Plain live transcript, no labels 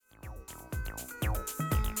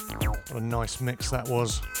What a nice mix that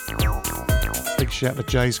was. Big shout to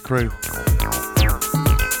Jay's crew.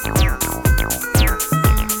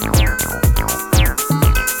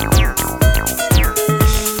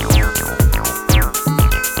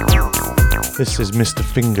 This is Mr.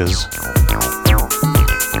 Fingers.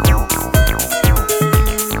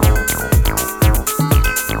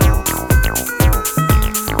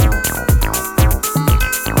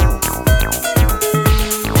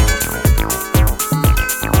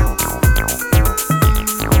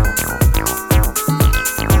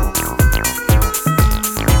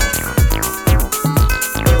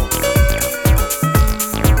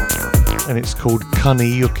 And it's called Kani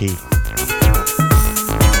Yuki.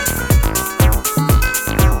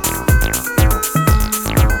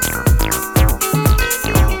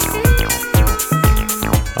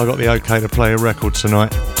 I got the okay to play a record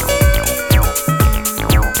tonight,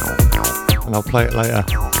 and I'll play it later.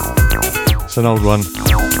 It's an old one,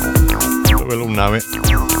 but we'll all know it.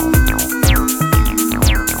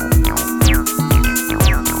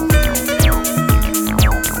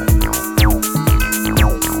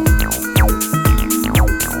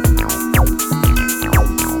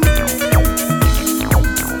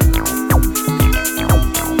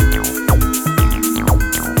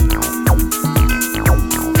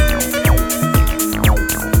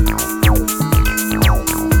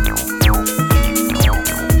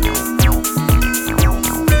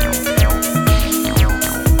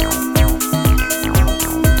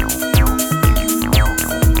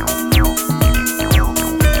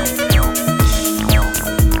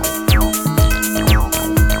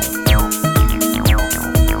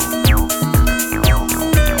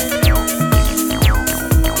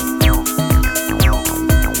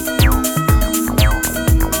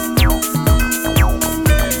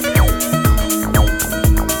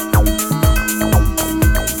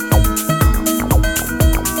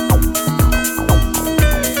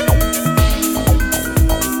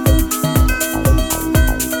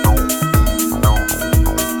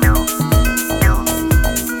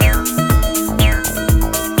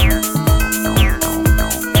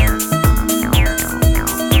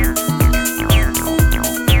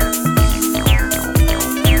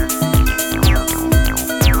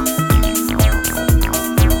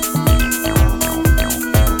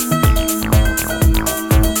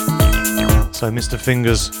 So Mr.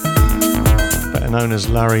 Fingers, better known as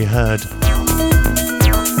Larry Heard,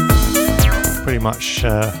 pretty much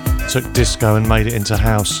took disco and made it into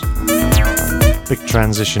house. Big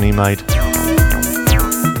transition he made.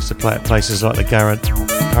 Used to play at places like the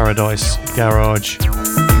Paradise Garage.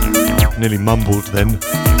 Nearly mumbled then.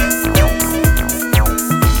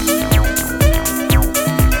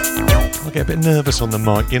 I get a bit nervous on the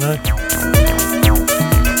mic, you know.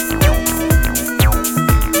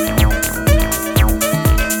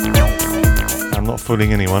 I'm not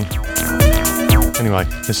fooling anyone. Anyway,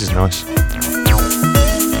 this is nice.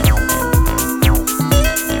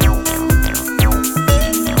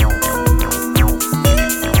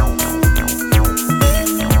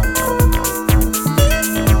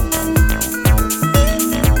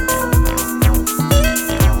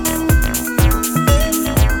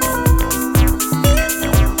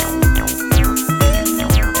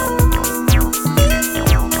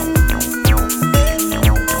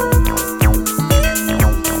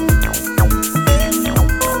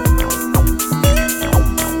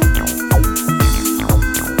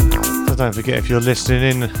 Don't forget, if you're listening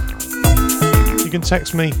in, you can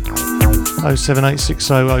text me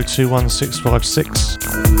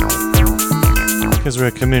 07860021656. Because we're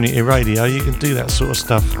a community radio, you can do that sort of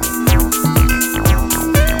stuff.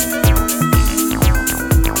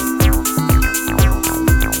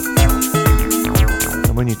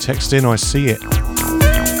 And when you text in, I see it.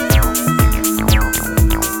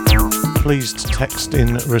 Please text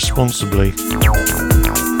in responsibly.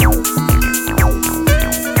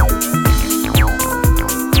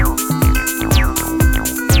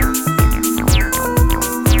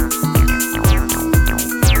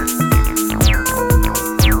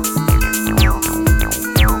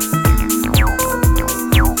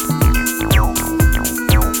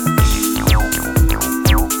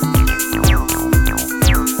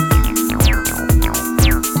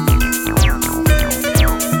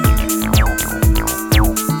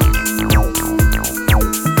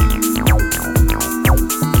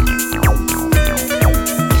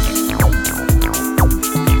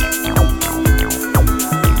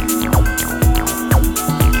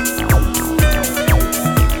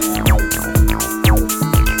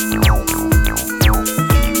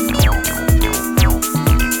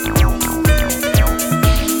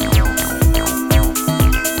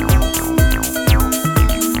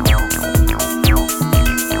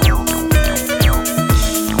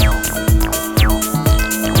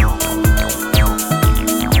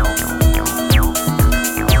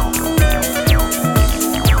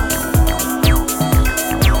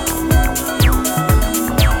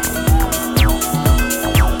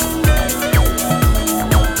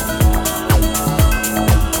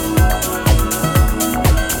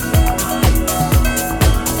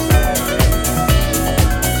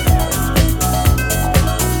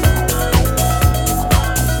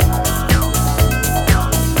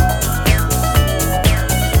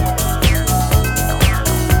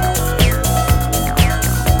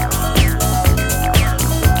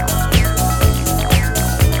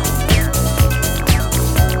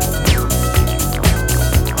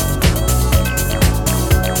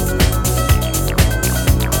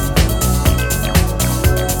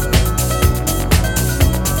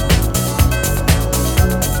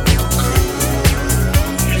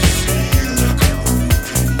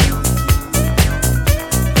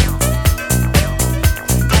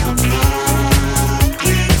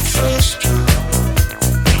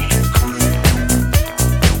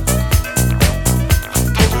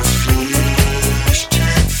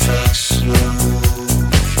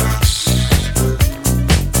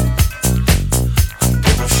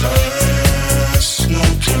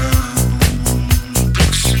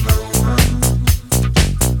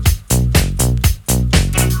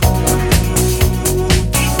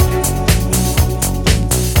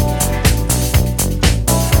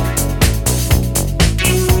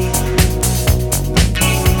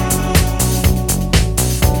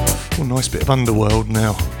 bit of underworld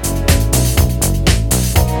now.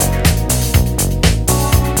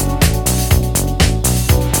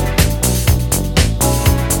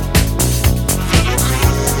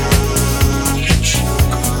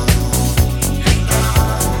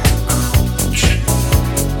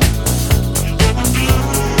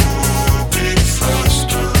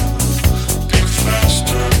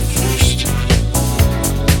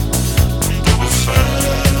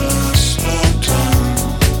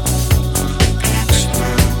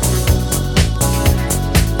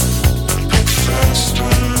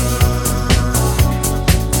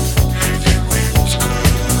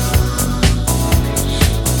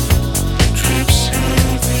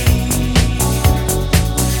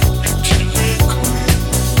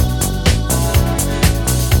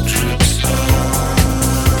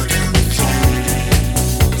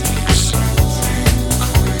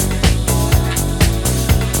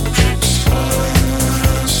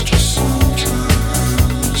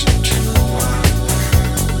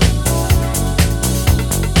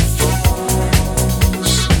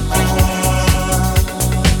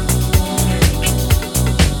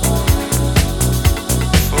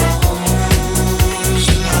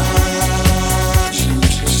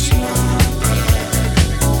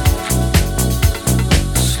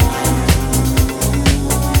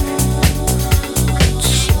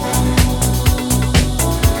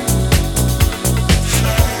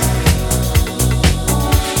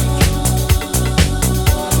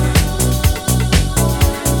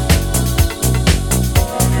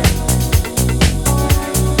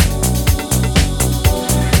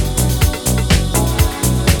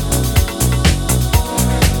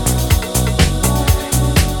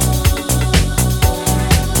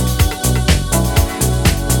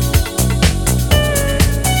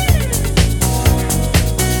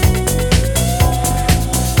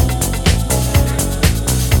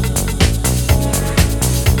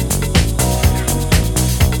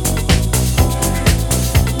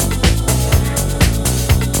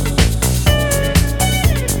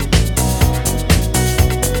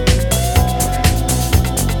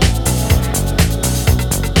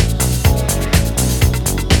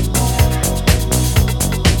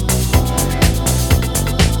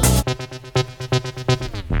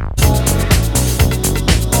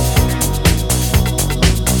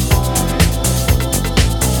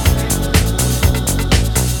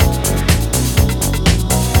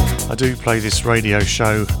 Do play this radio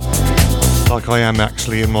show like I am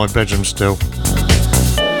actually in my bedroom still.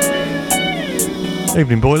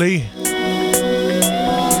 Evening, Boyley.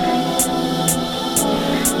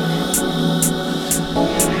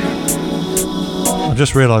 I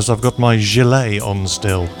just realised I've got my gilet on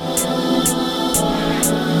still.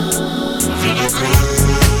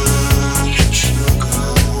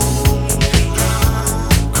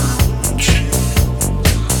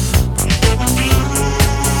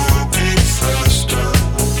 Faster.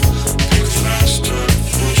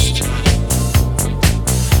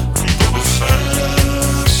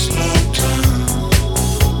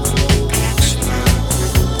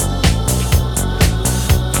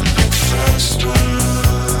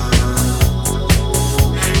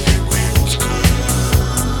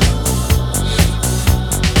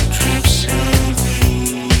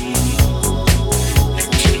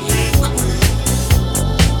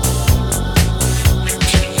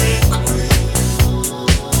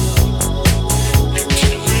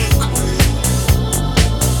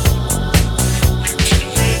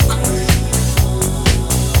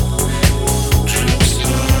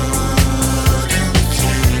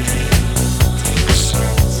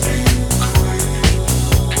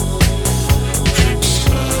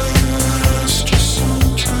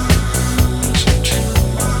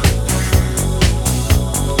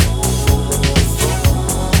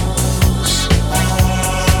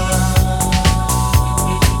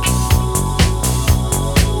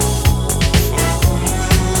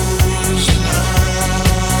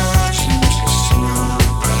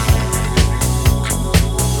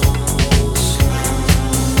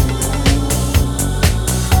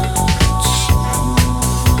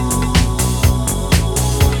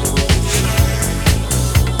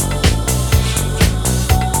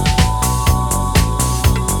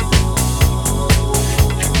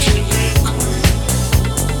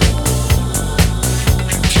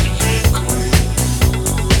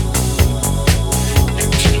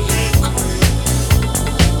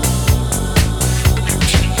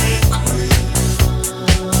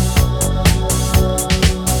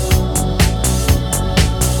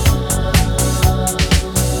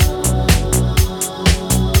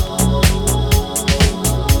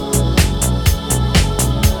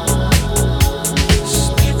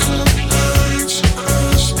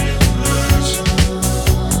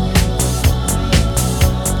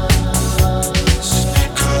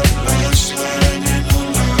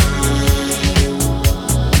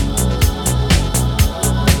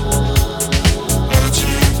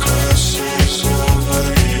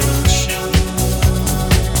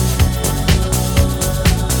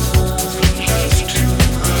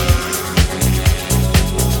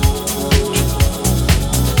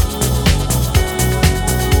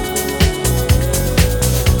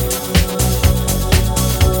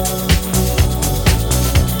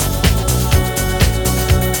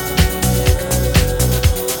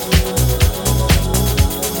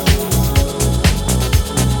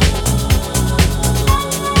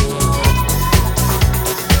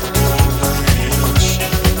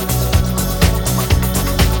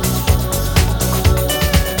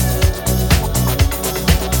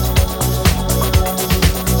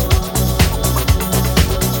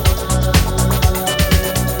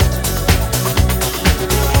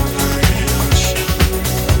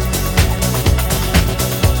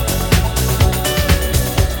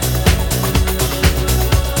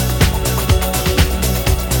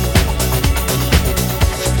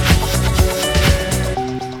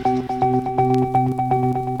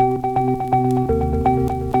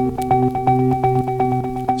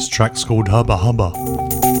 track's called Hubba Hubba.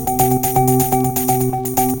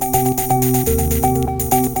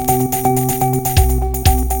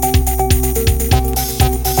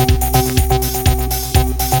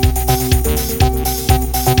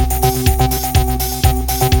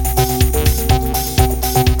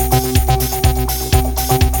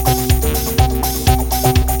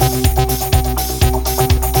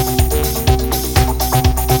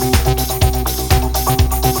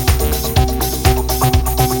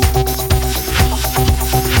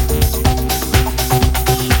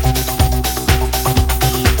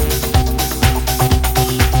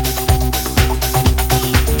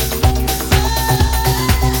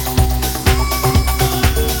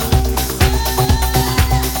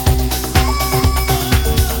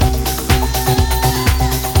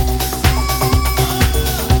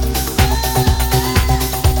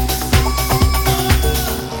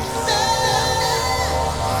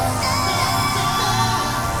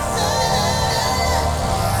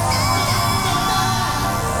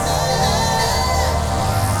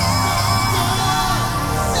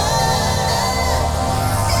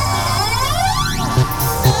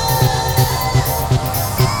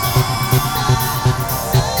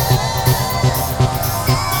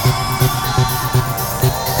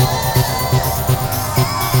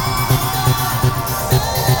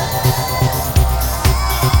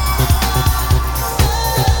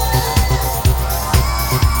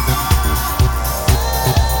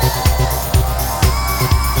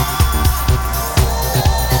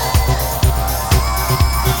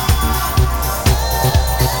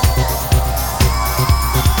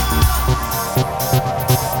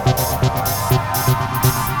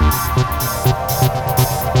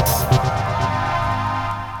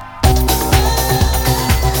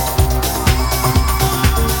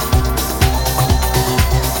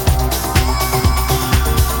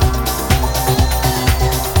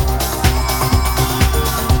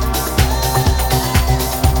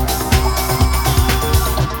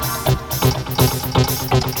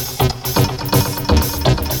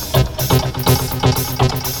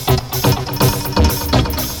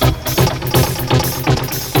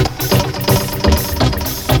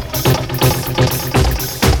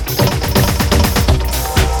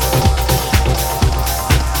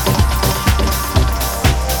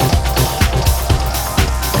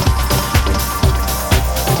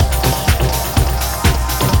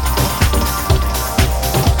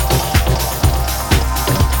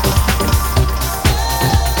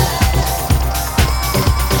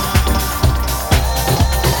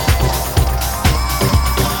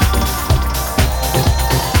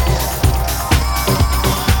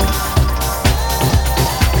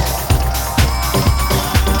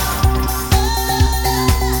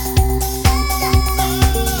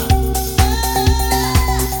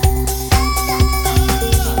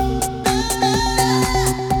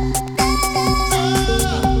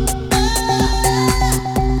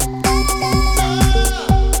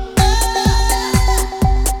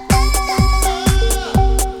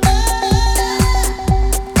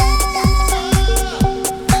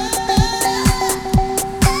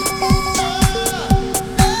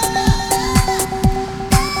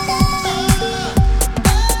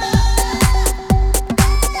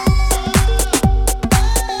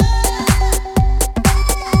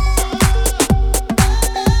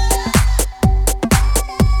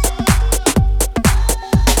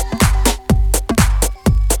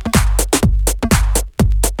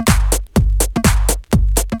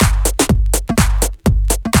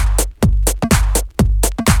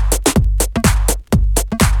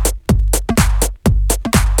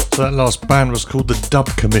 So that last band was called the Dub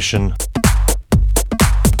Commission,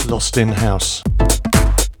 Lost in House.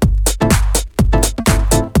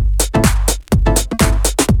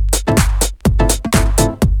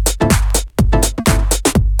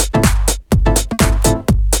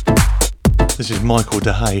 This is Michael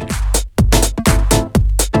DeHay.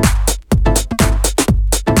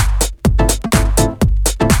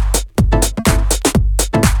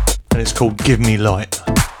 And it's called Give Me Light.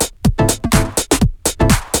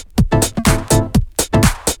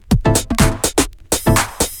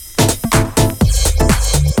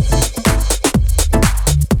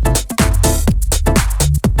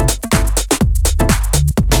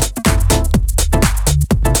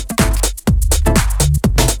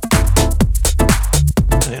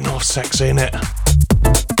 Sexy, innit?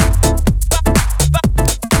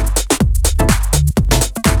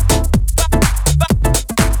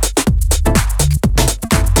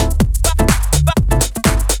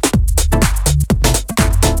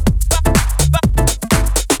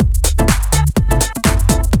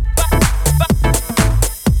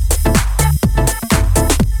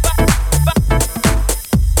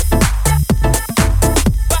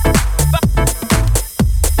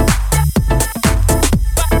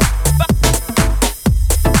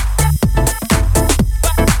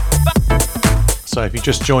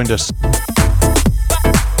 you've just joined us,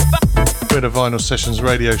 we're the Vinyl Sessions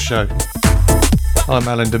radio show. I'm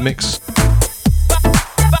Alan DeMix,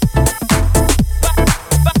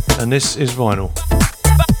 and this is Vinyl.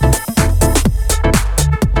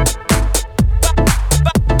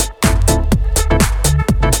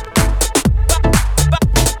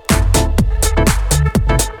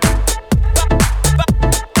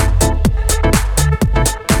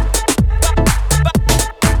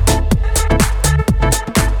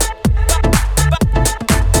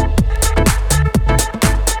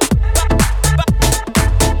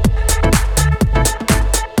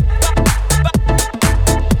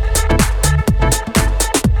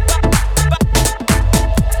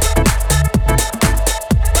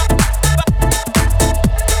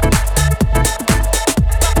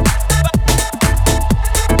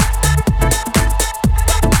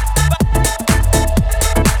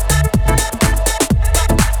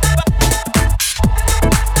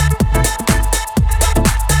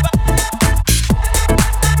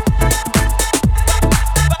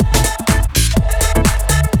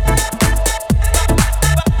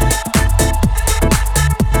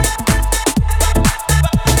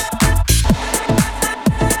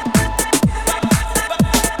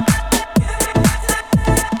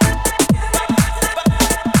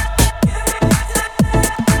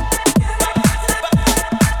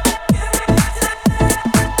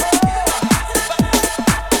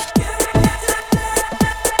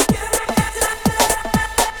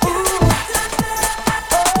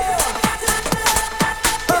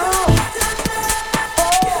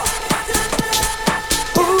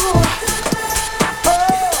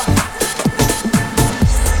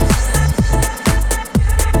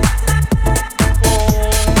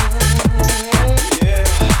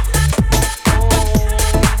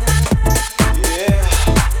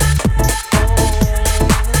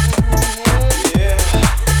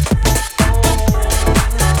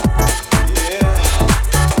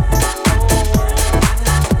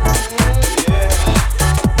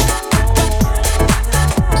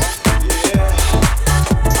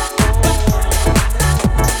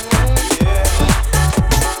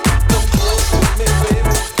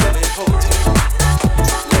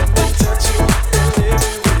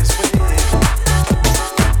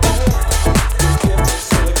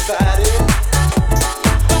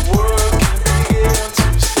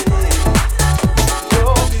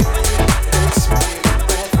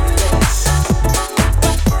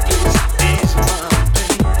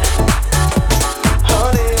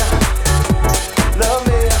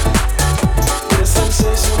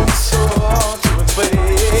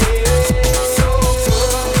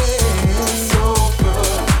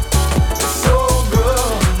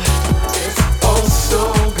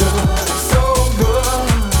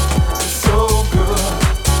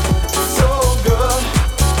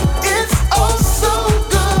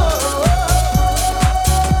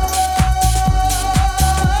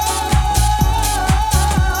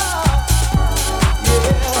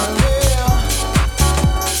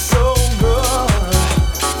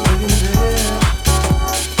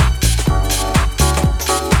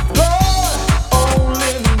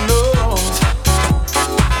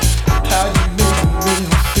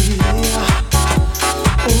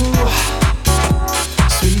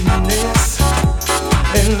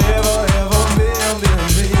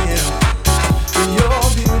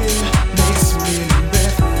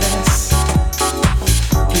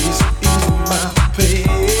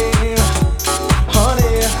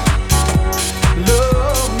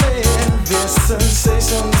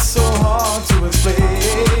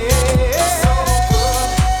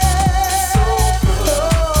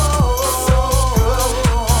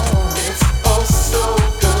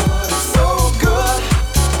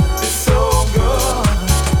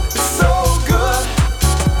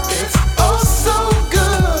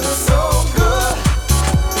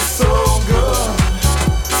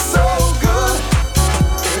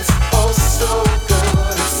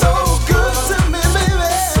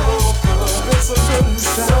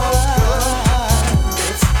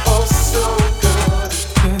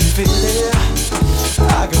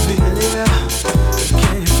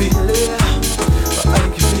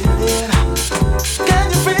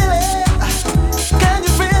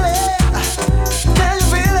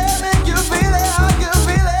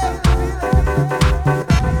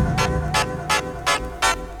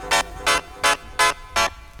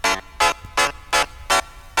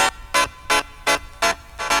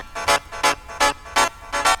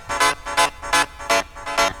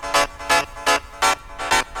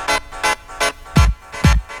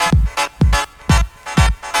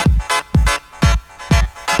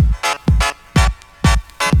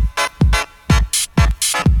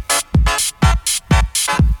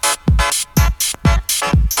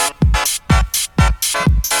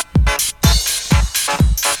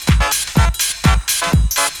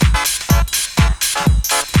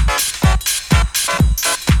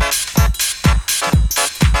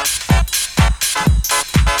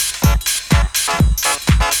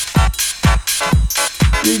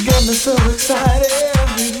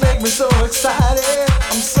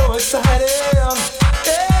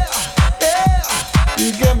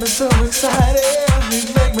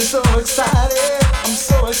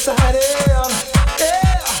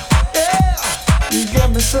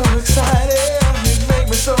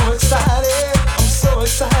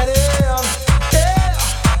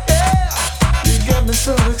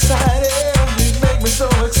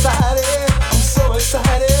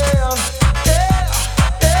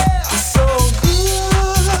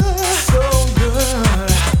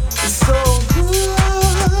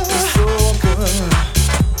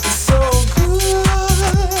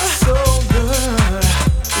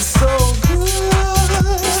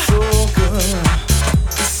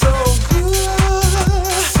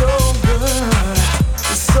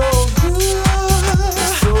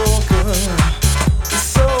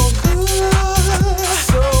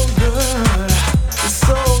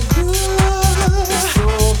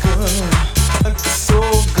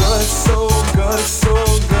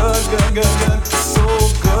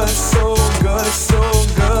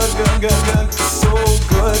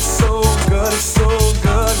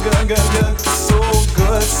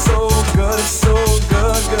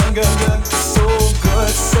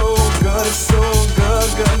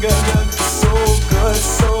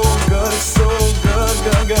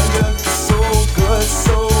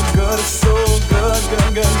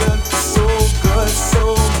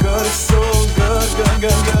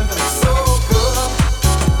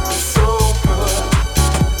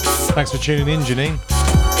 Thanks for tuning in, Janine.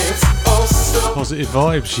 Positive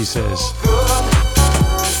vibes, she says.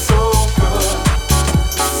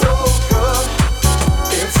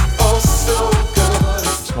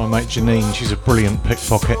 It's my mate Janine, she's a brilliant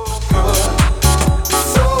pickpocket.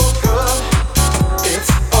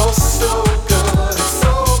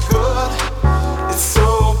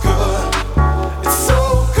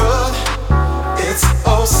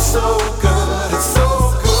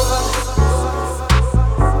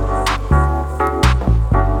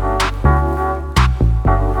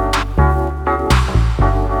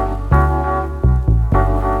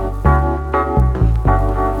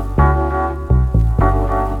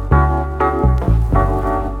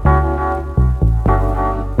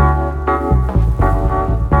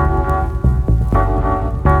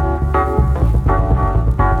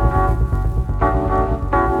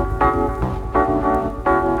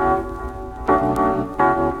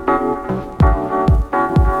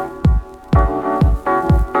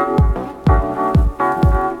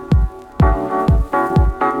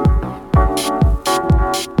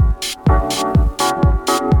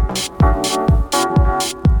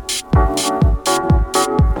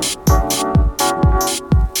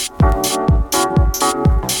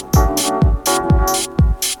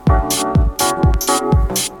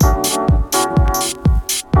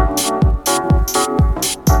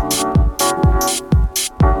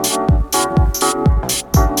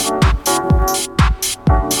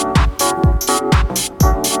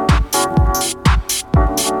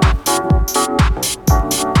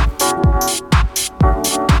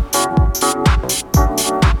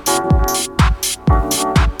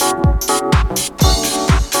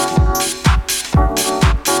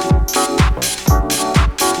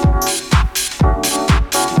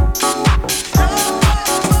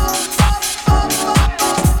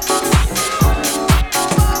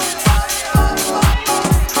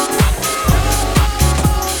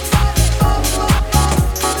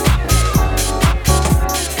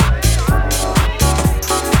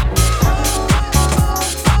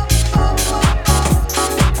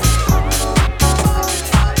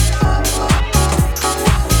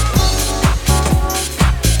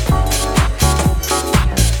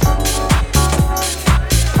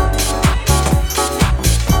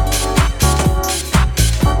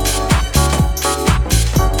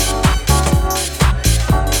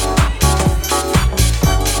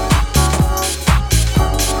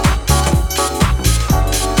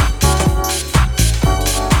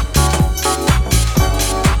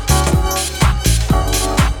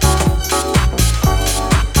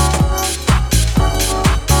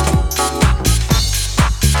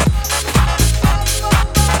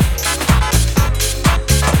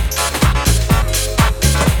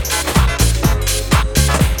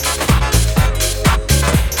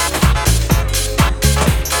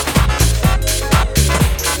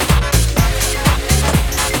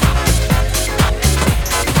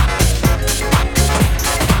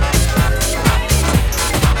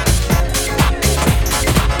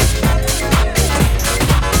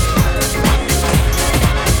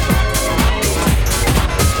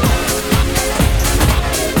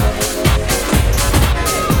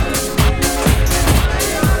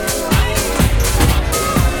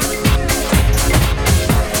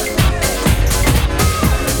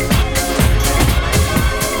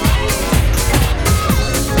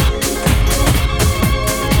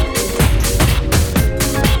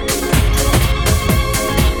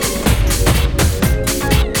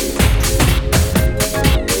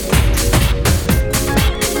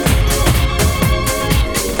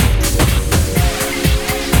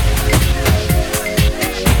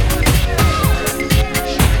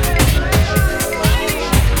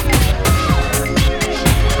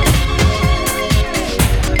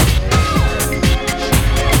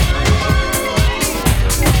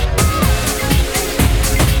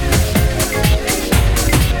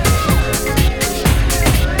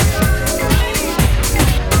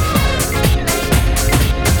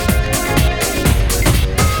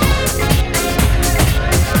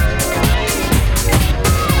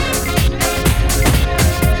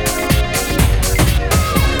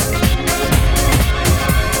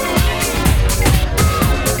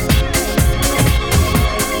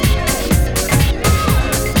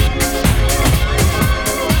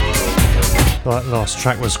 Last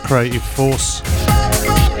track was Creative Force.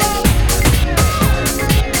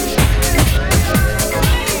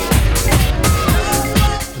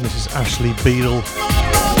 And this is Ashley Beadle.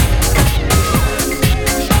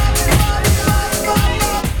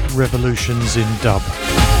 Revolutions in Dub.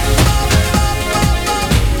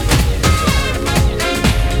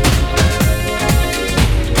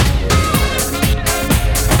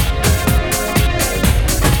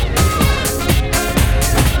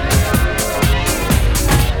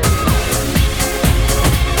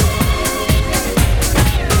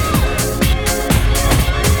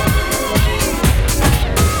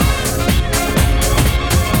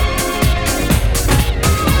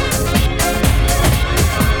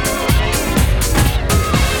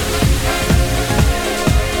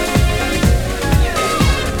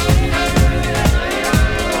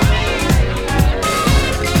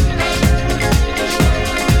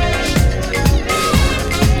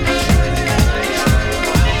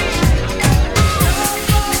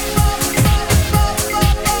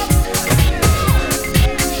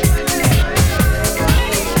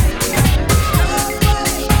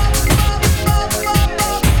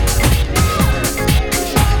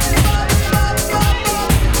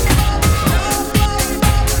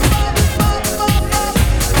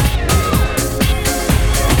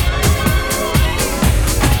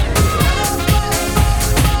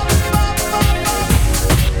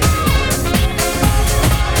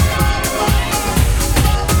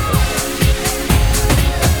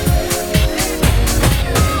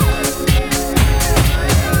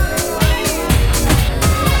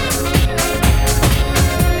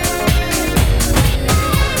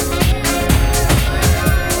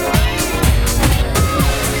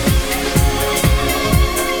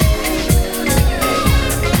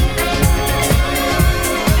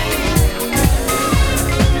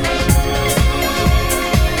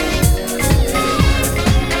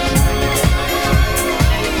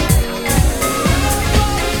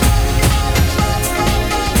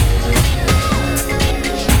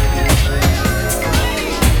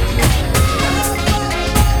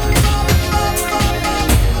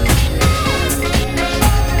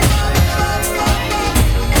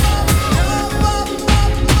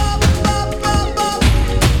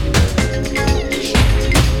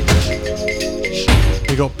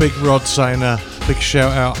 Big Rod saying big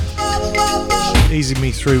shout out, easing me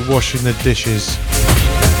through washing the dishes.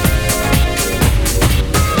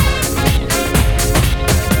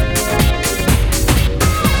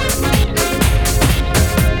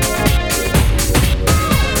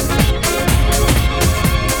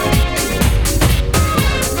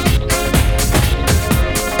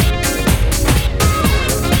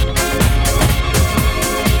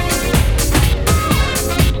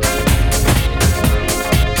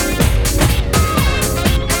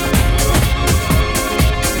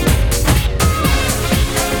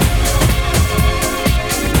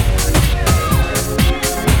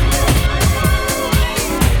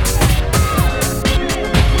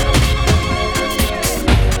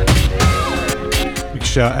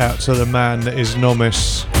 Shout out to the man that is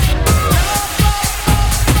Nomis.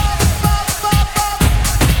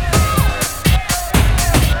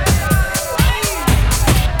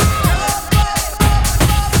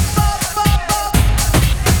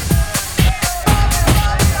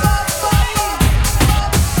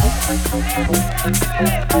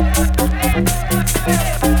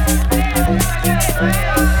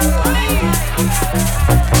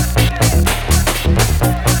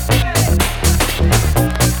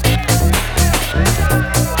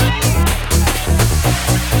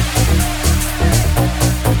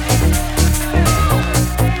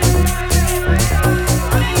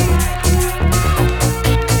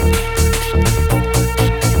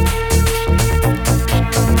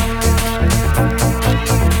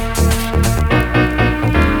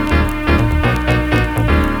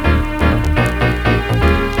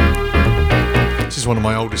 One of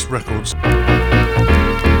my oldest records.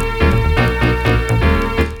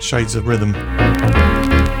 Shades of Rhythm.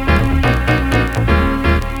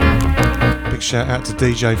 Big shout out to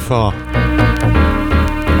DJ Farr.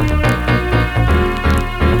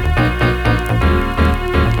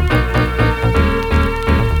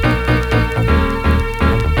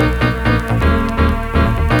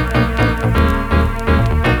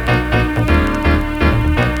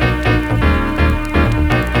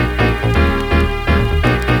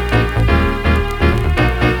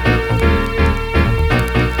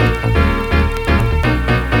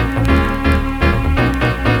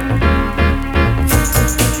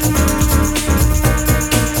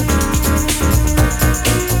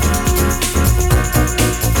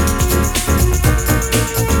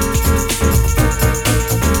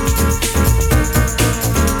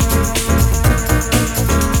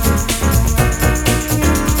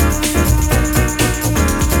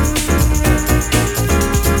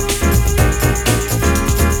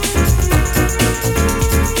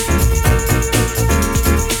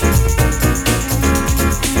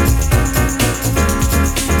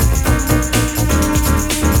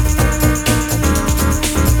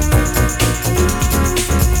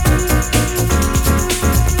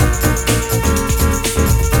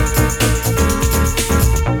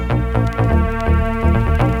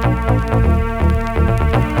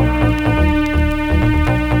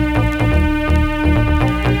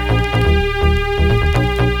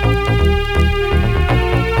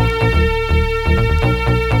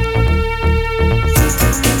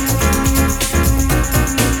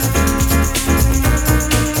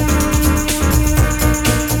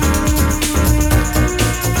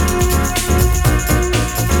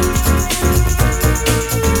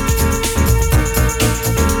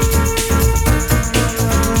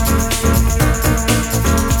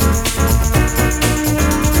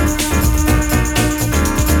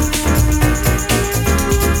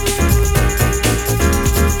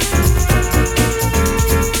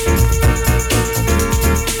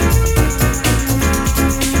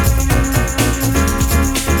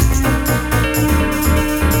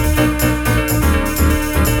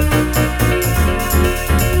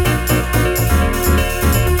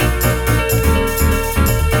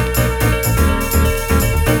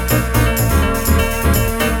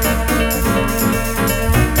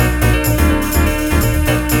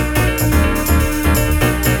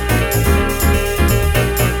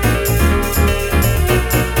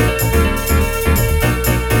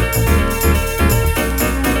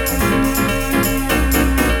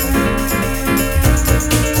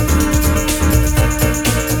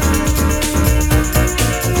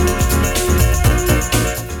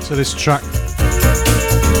 this track,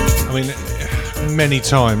 I mean, many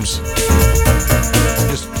times.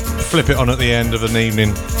 Just flip it on at the end of an evening,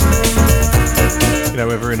 you know,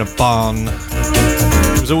 whether in a barn.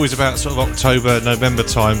 It was always about sort of October, November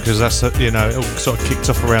time, because that's, you know, it all sort of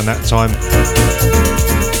kicked off around that time.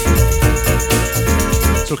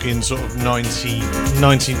 Talking sort of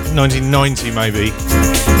 1990 maybe,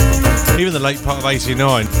 even the late part of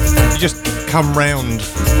 89. You just come round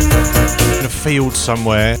in a field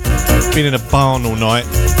somewhere, been in a barn all night,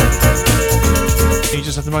 and you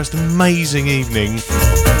just have the most amazing evening,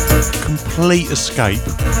 complete escape,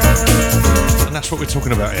 and that's what we're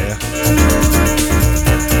talking about here.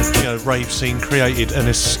 You know, rave scene created an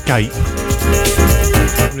escape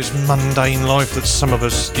from this mundane life that some of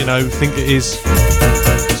us, you know, think it is.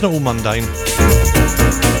 It's not all mundane,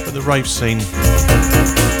 but the rave scene,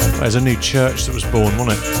 there's a new church that was born,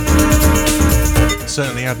 wasn't it? It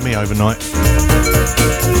certainly had me overnight.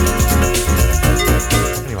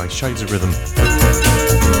 Anyway, Shades of Rhythm.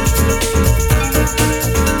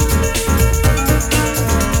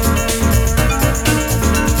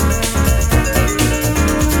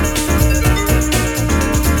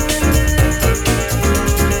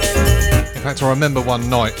 In fact, I remember one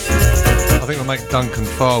night, I think my mate Duncan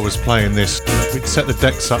Farr was playing this. We'd set the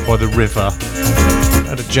decks up by the river,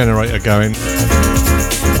 had a generator going.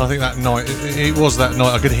 I think that night, it was that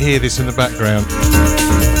night, I could hear this in the background.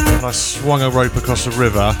 And I swung a rope across the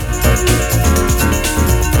river,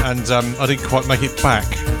 and I didn't quite make it back.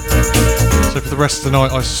 So for the rest of the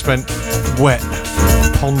night I spent wet,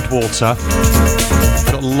 pond water,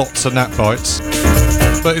 got lots of gnat bites,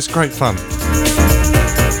 but it's great fun.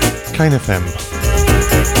 Kane FM.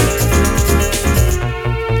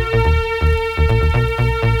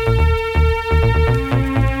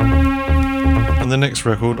 The next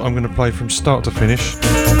record I'm going to play from start to finish.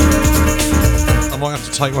 I might have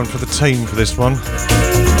to take one for the team for this one,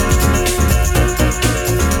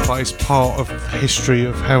 but it's part of the history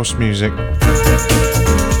of house music.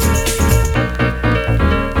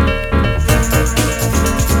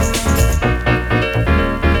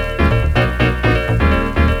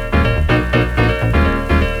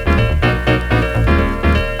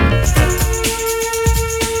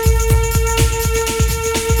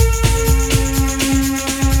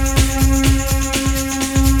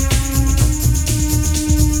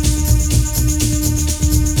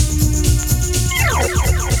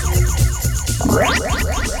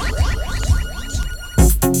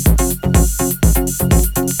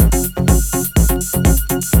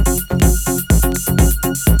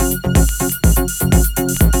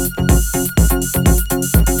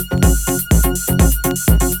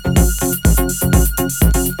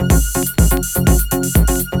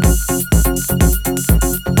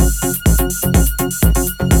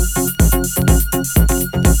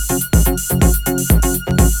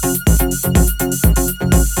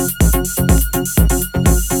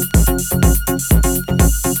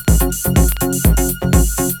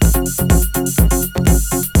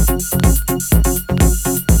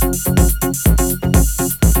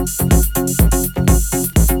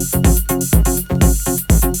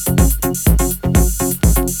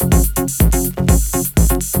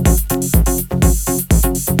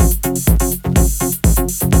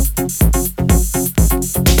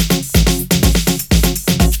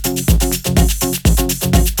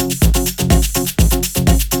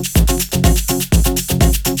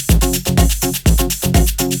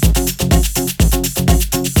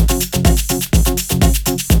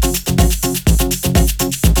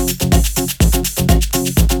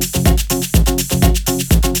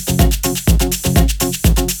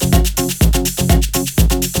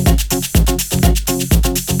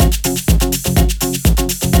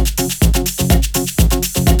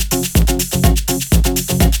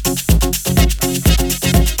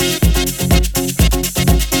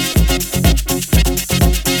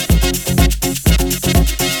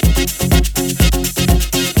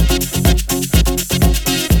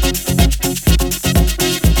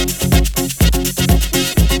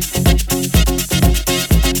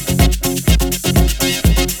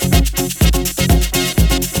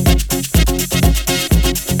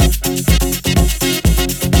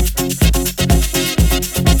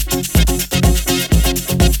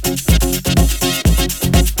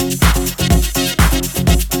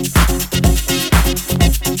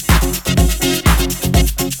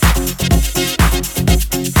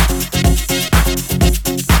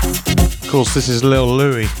 Of course, this is Lil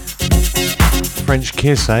Louis. French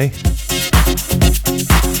Kiss, eh?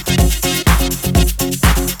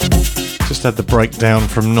 Just had the breakdown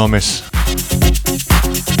from Nomis.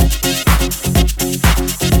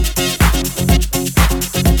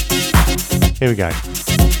 Here we go.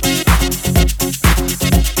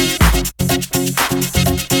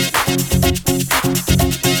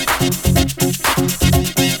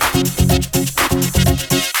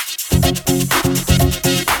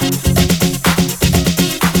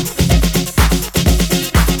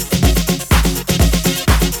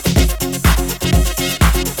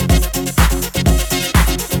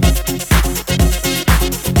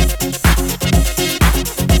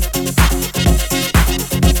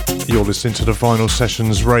 Listening to the Vinyl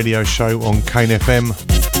Sessions radio show on Kane FM.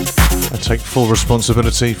 I take full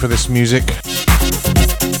responsibility for this music.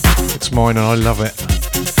 It's mine and I love it.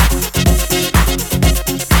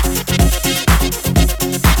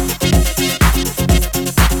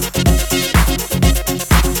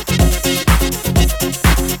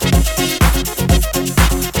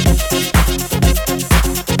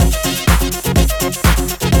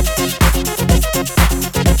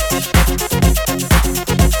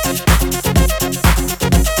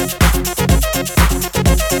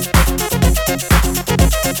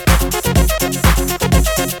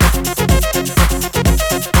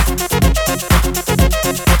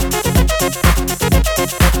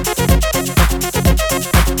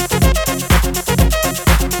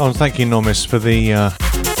 Oh, thank you, Nomis, for the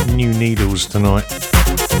new needles tonight.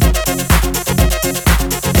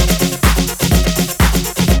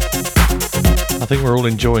 I think we're all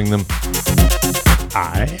enjoying them.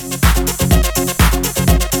 Aye.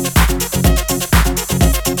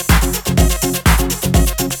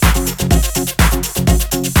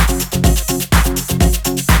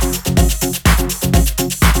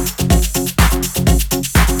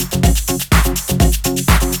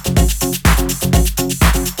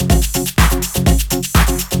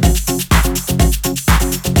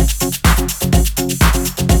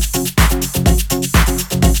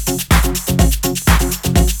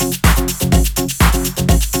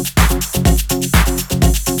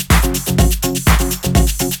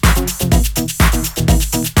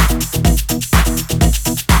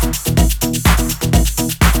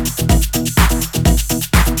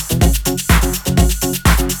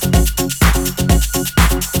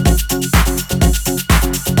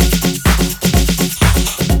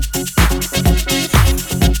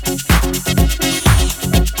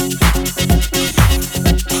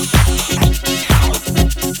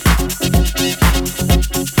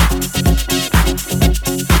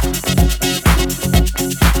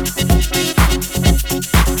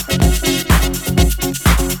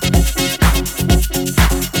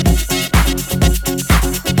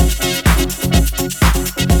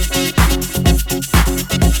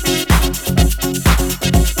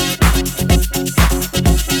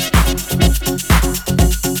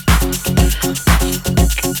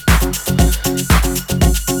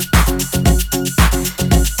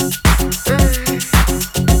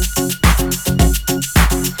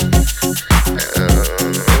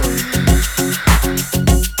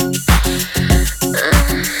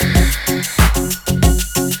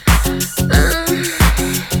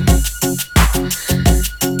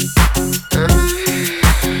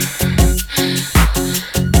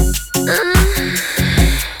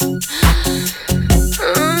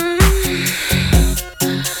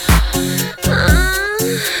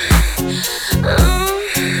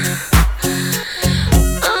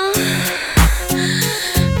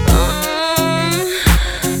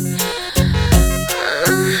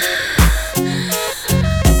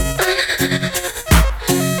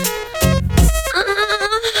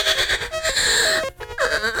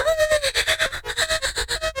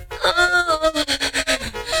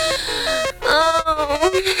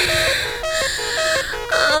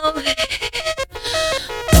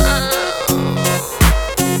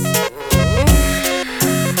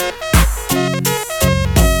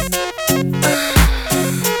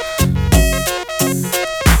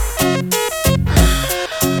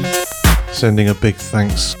 Sending a big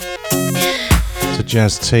thanks to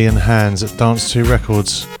Jazz T and Hans at Dance 2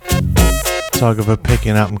 Records. Tiger for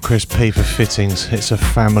picking up and Chris P for fittings. It's a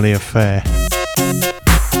family affair.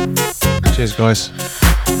 Cheers, guys.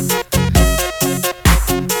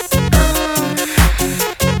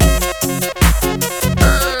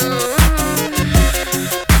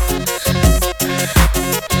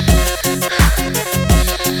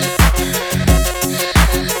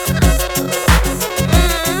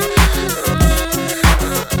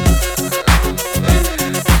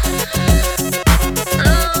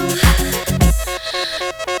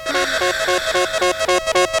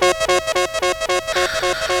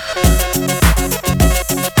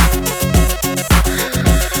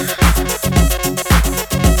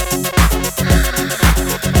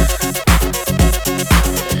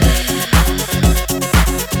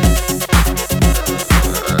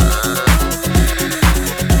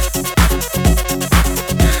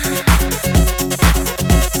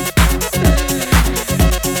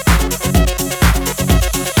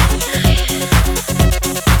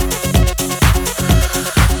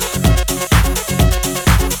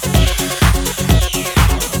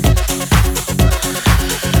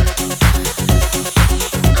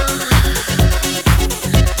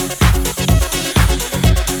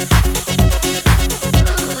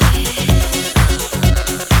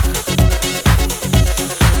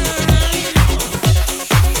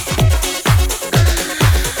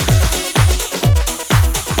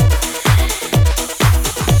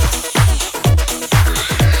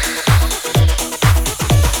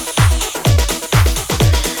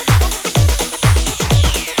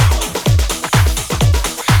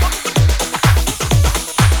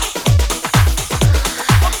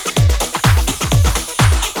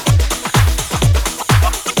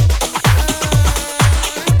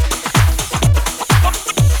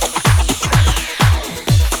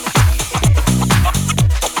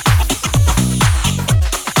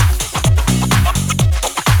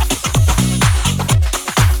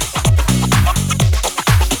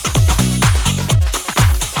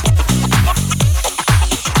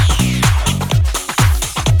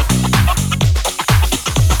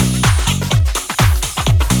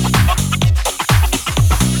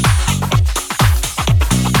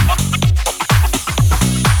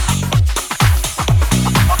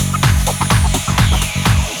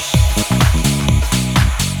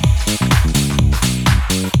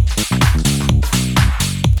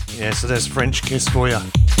 there's French Kiss for you.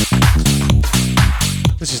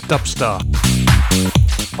 This is Dubstar.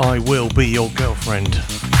 I Will Be Your Girlfriend.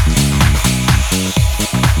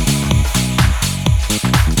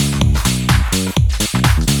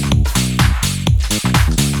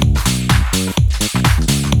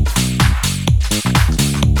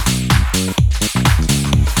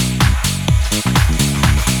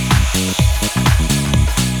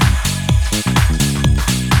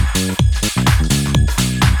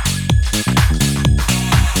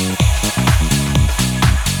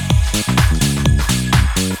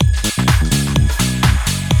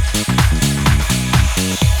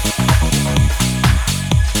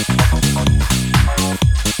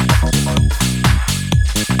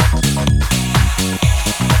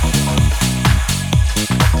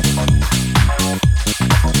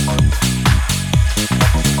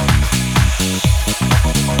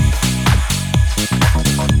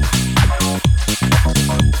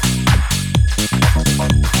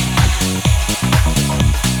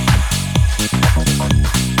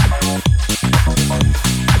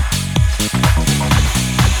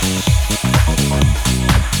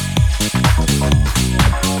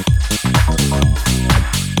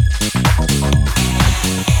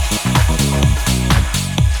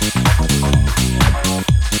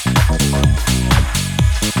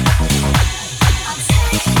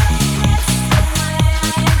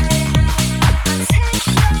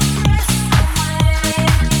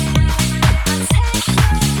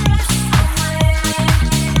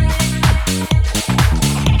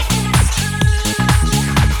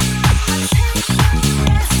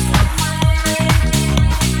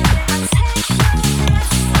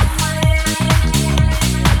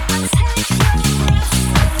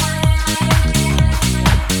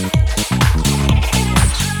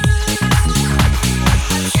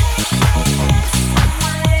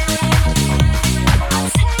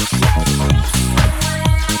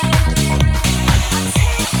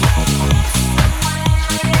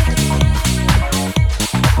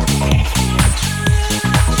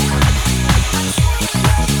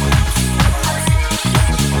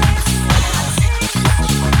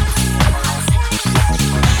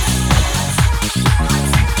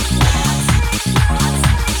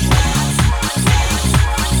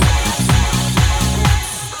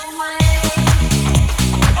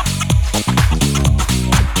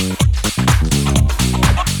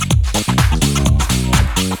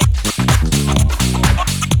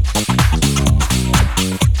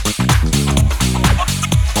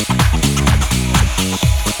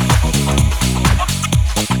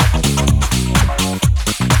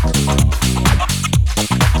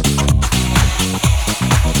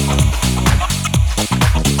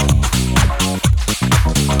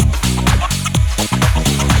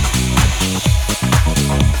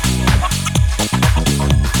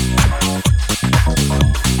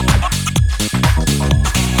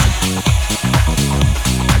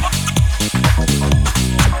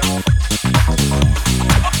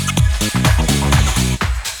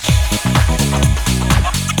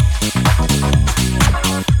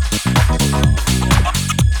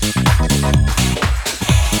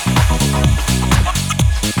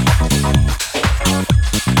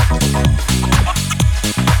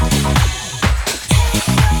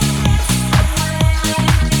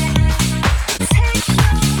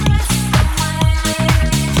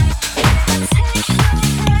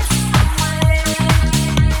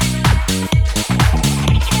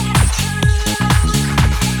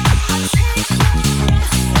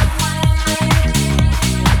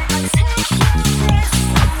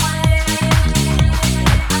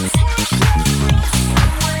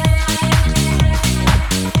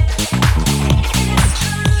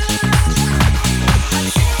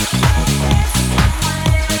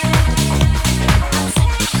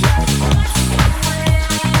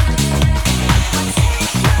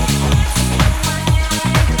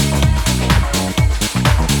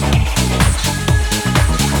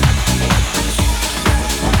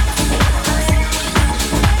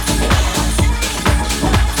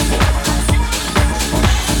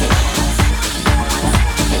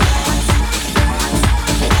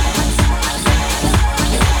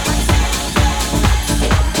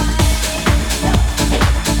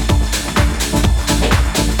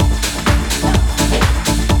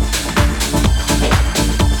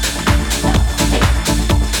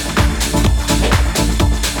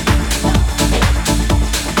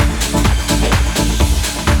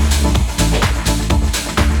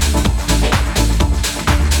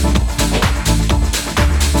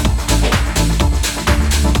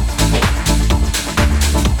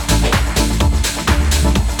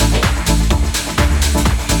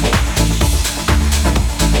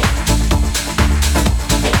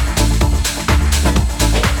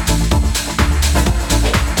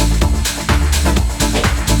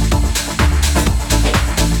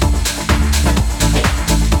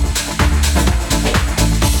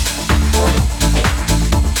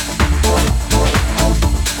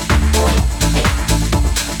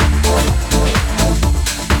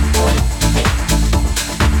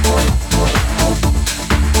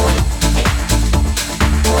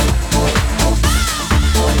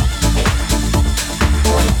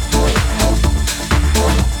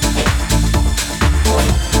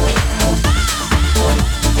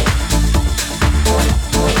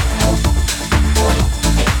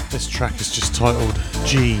 track is just titled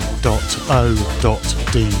G.O.D,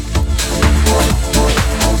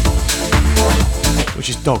 which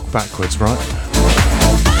is dog backwards, right?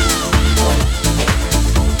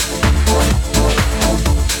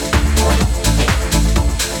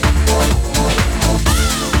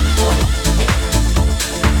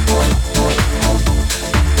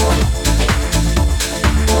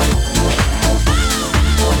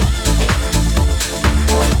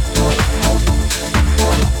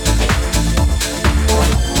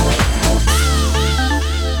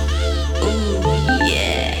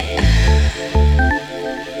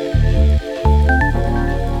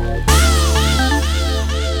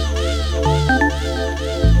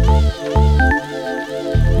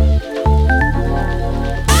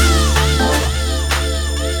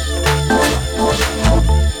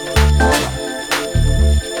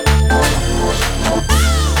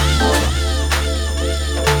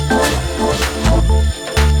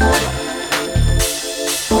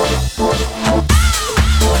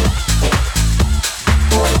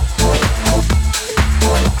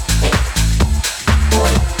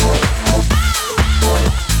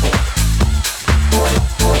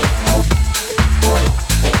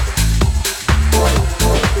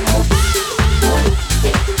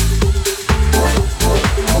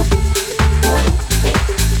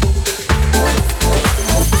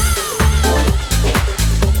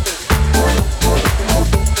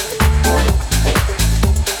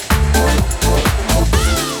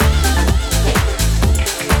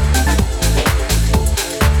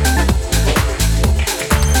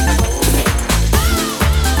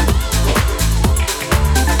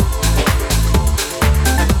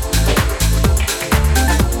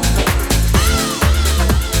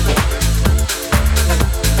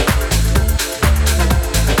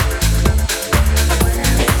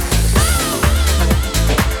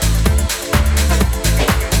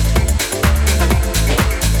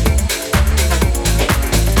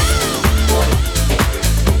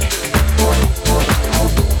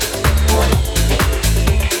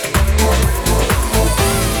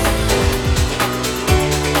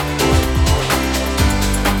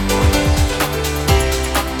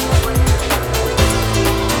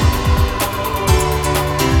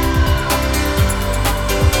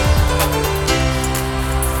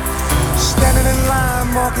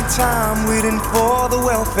 Time waiting for the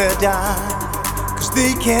welfare dime, 'cause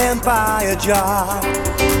they can't buy a job.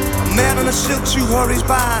 A man in a silk suit hurries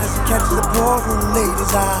by as he catches the poor old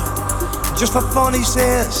lady's eye. Just for fun he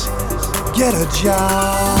says, get a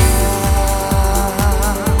job.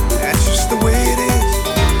 That's just the way it is.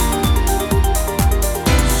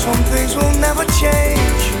 Some things will never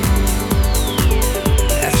change.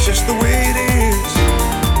 That's just the way it is.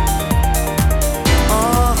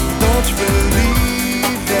 Oh, don't you believe?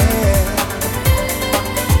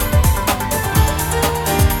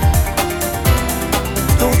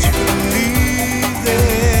 Don't you believe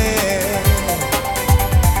it?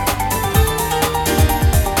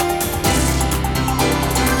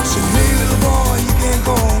 Said, hey little boy, you can't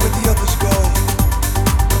go where the others go,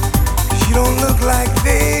 'cause you don't look like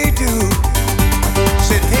they do.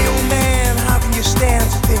 Said, hey old man, how can you stand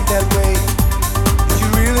to think that way?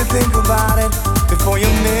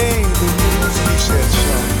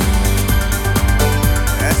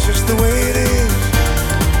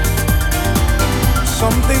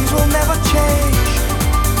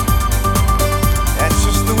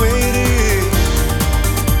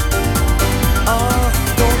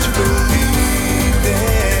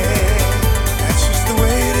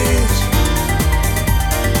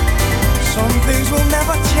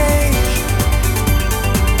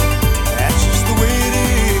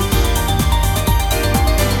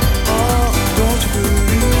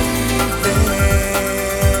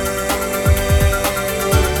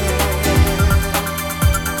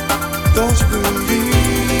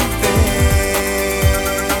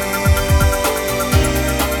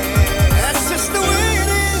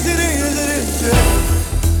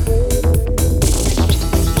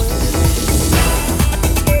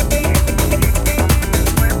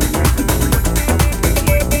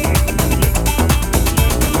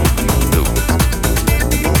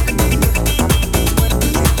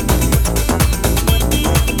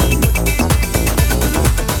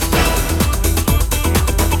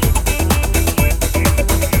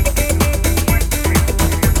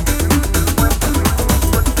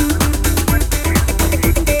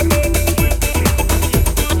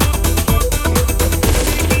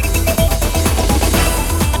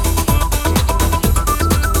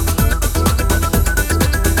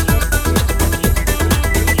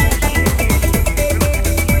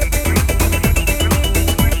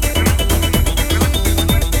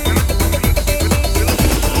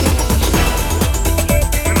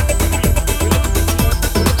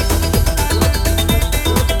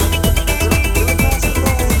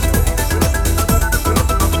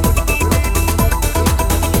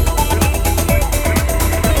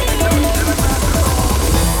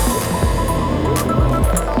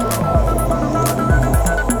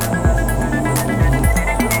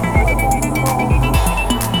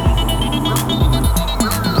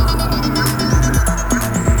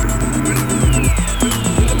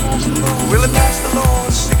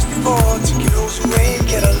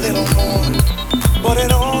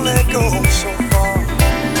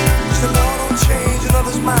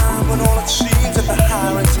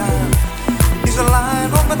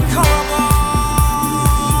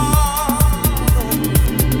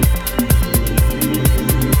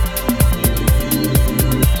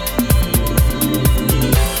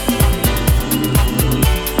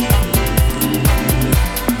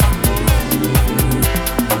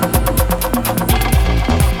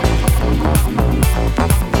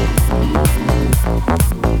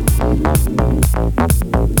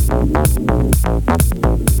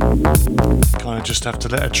 I just have to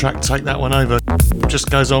let a track take that one over. Just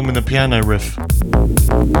goes on with the piano riff.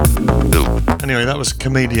 Anyway, that was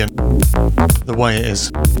Comedian, The Way It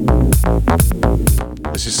Is.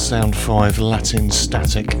 This is Sound 5, Latin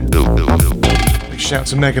Static. Big shout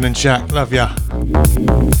to Megan and Jack, love ya.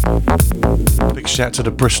 Big shout to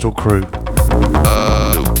the Bristol crew.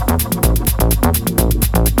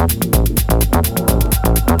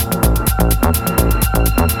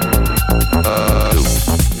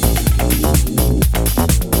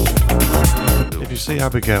 If you see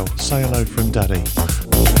Abigail, say hello from Daddy.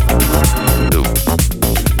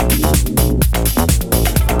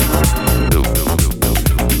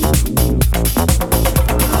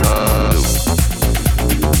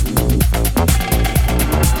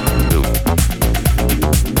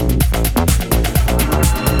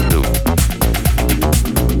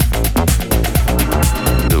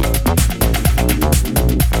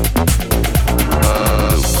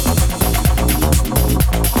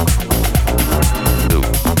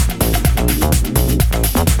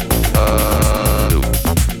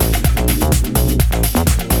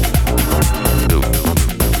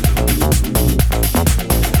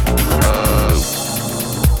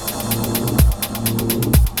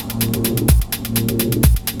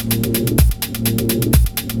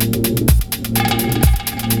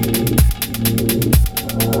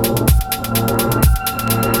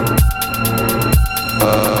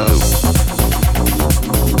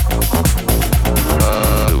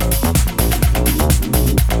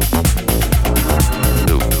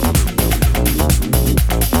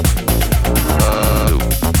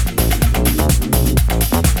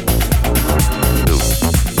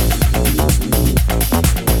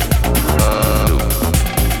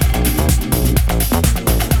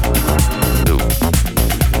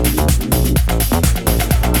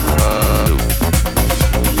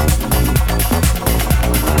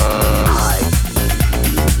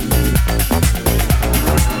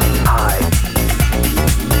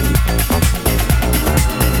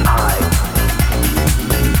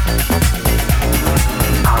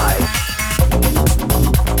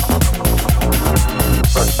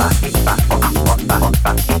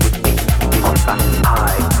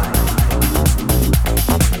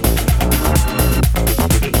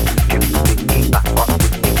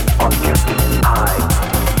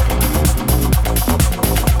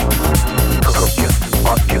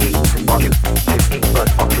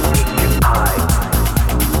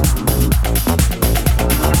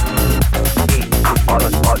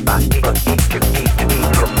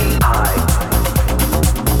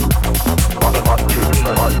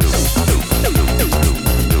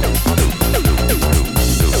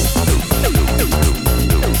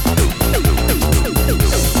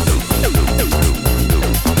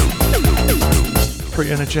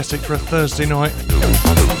 Energetic for a Thursday night,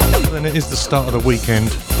 then it is the start of the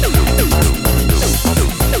weekend.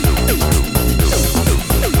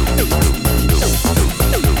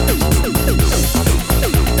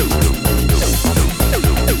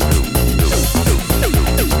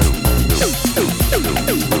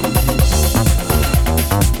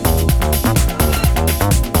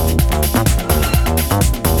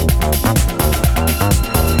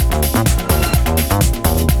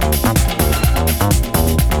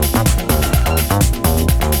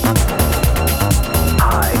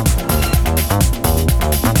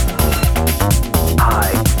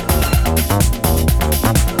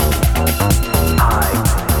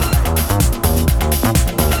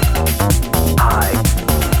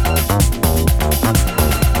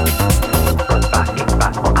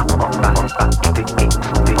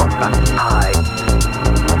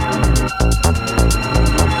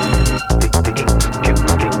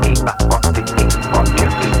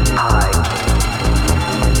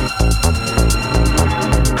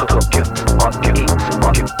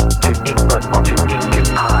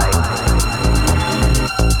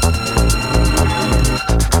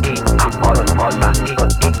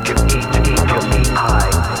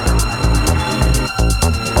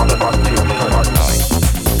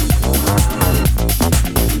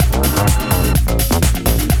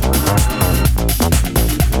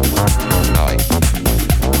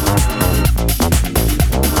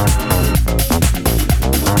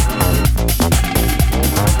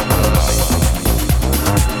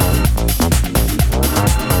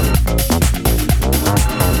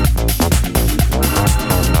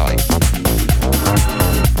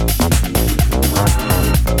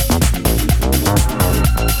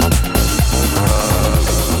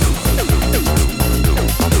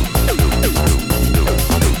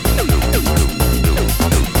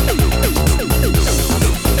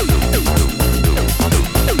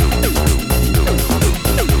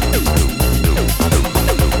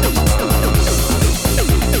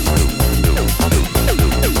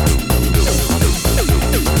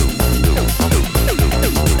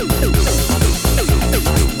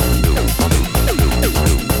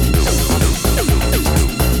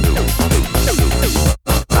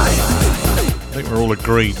 all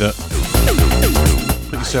agreed that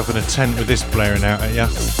put yourself in a tent with this blaring out at you.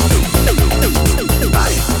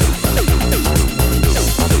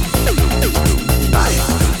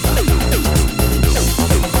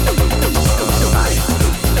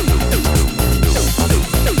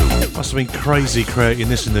 Must have been crazy creating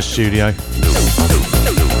this in the studio.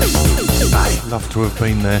 Love to have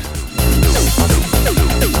been there.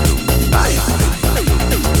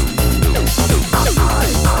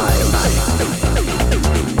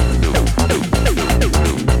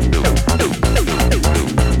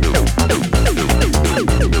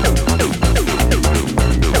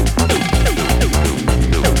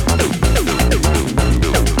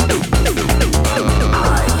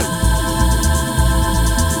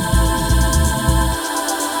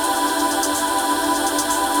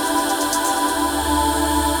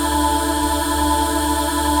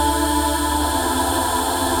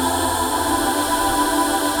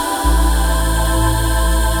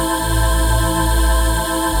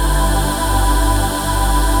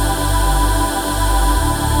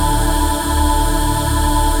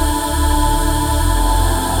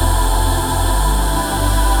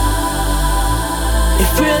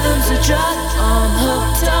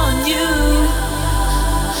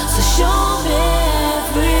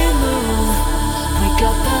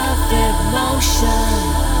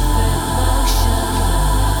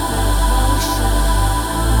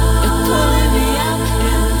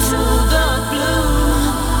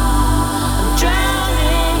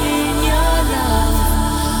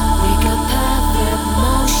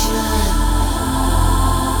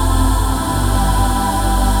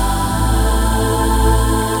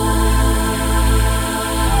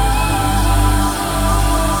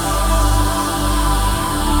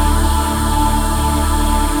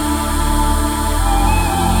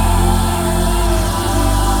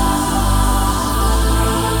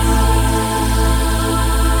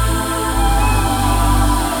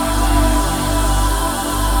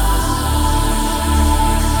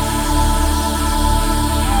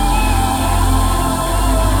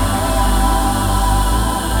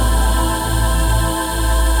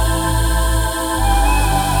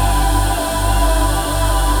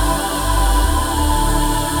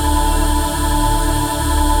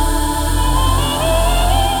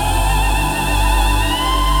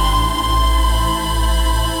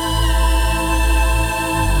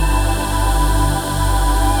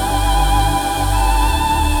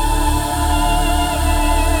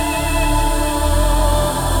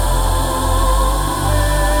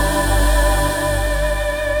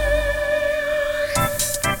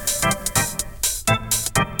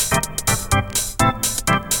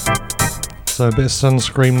 So a bit of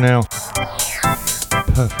Sunscream now.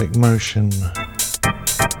 Perfect Motion.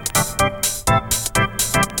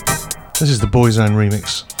 This is the Boyzone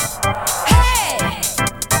remix.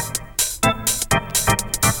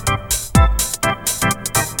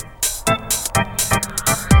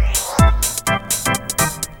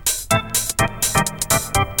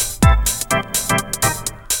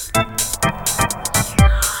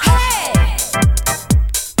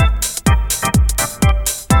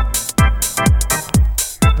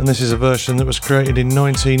 And this is a version that was created in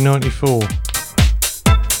 1994.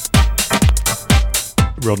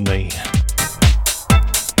 Rodney.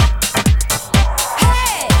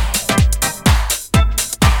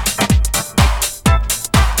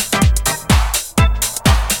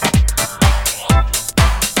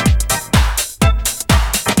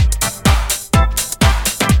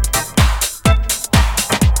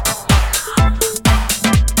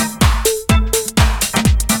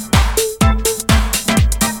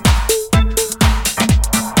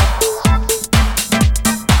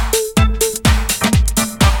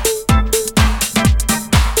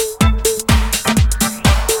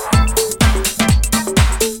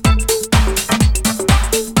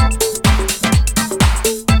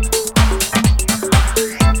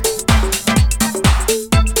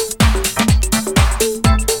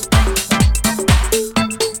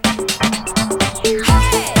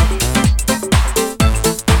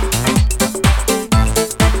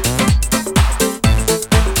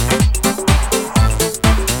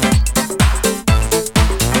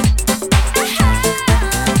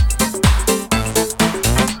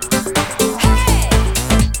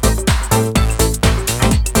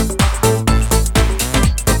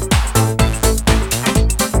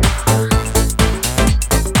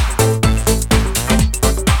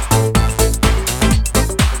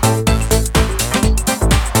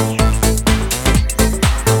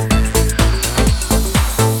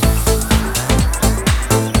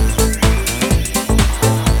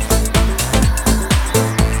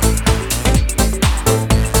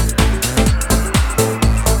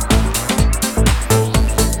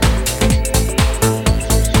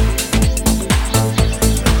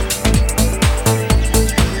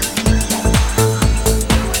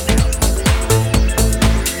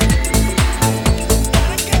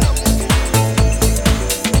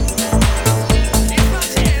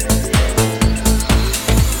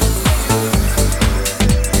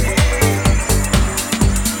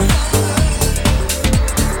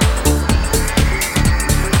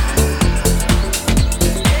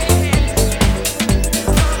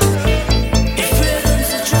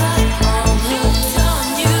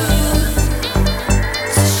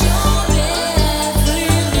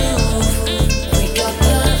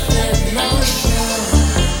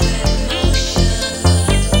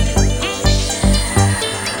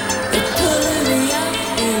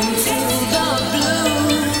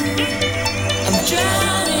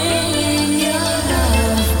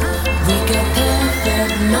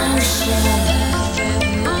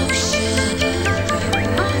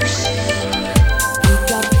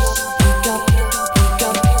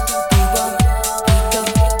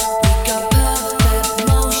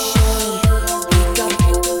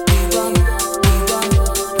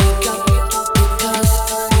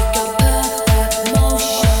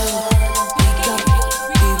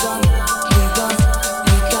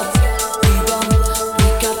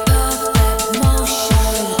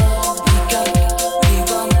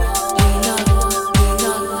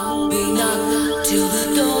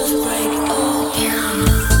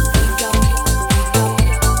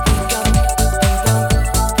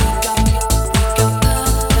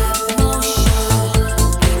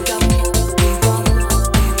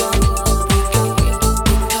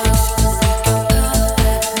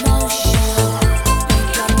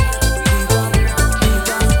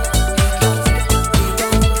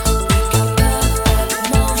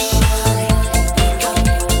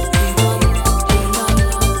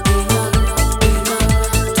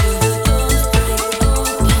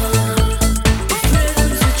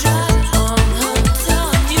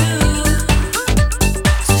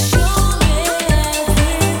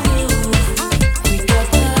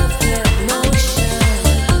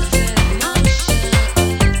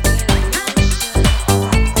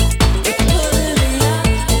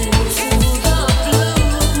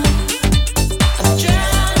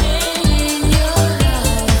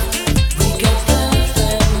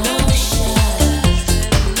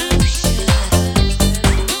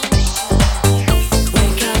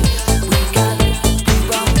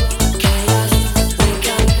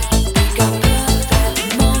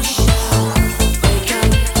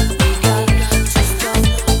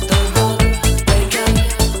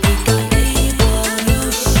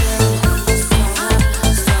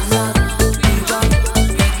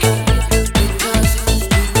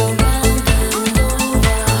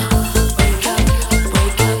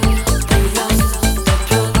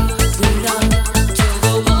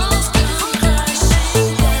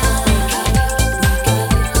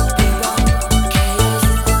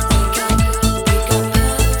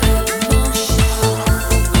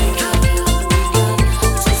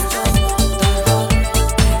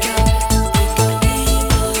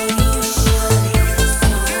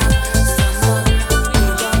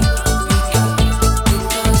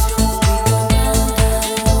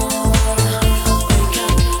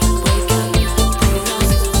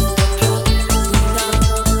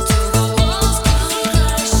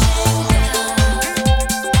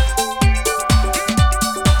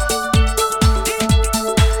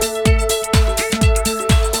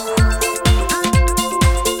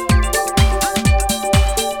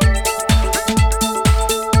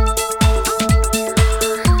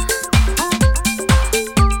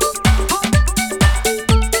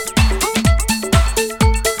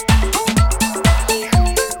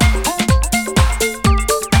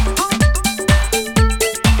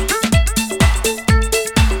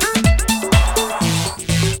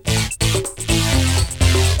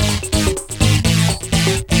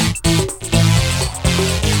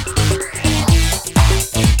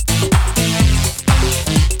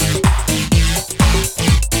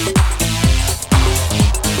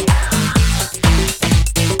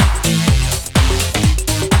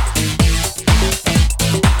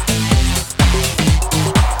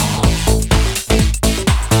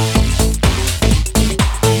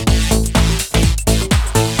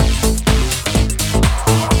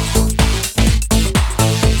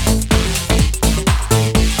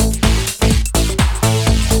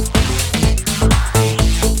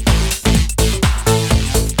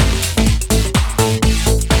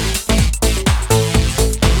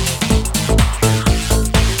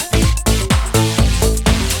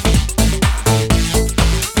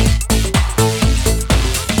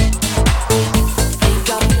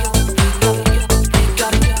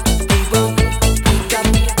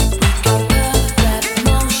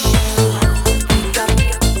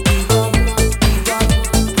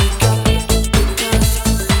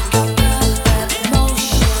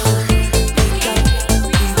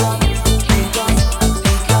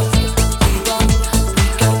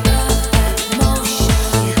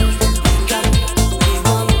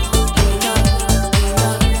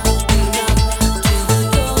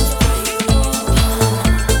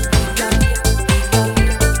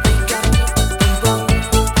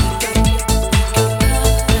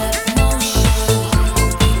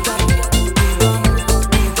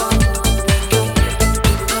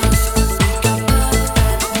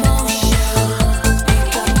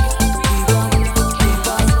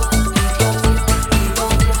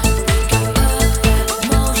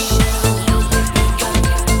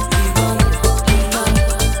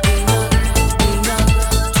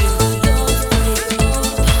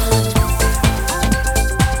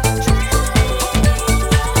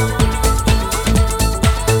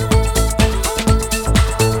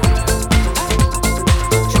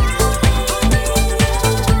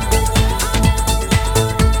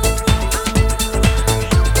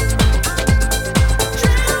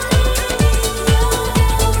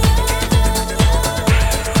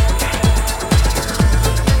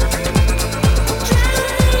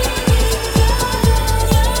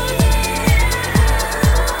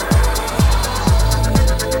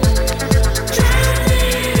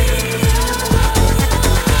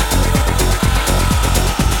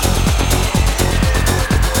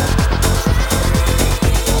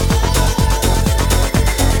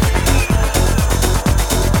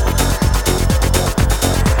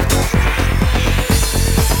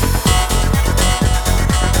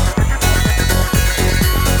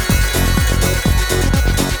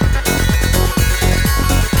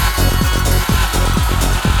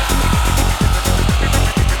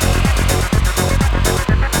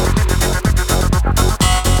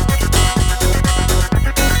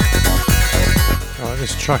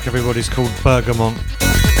 Track everybody's called Bergamont,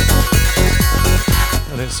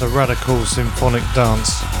 and it's a radical symphonic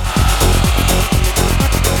dance,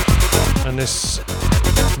 and this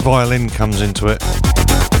violin comes into it.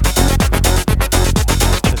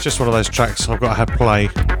 It's just one of those tracks I've got to have play.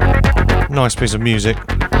 Nice piece of music.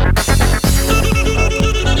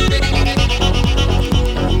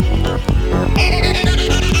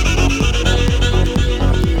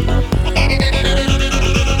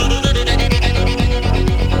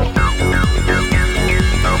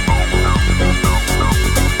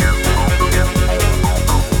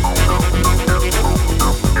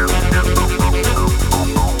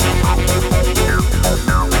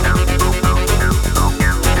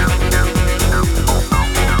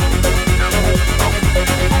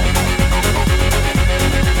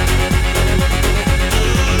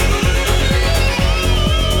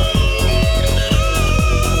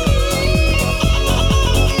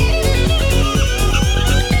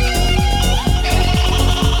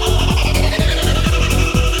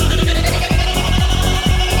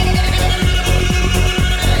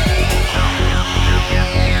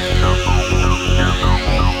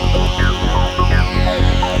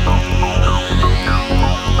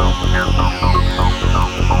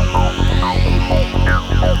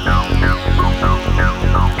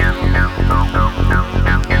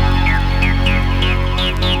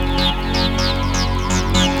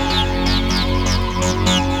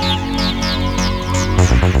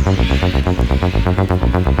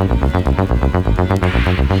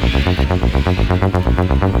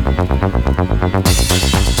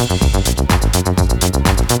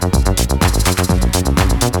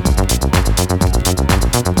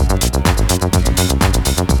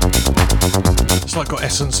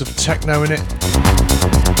 Essence of techno in it,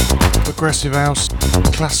 progressive house,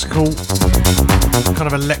 classical, kind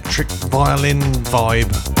of electric violin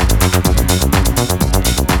vibe.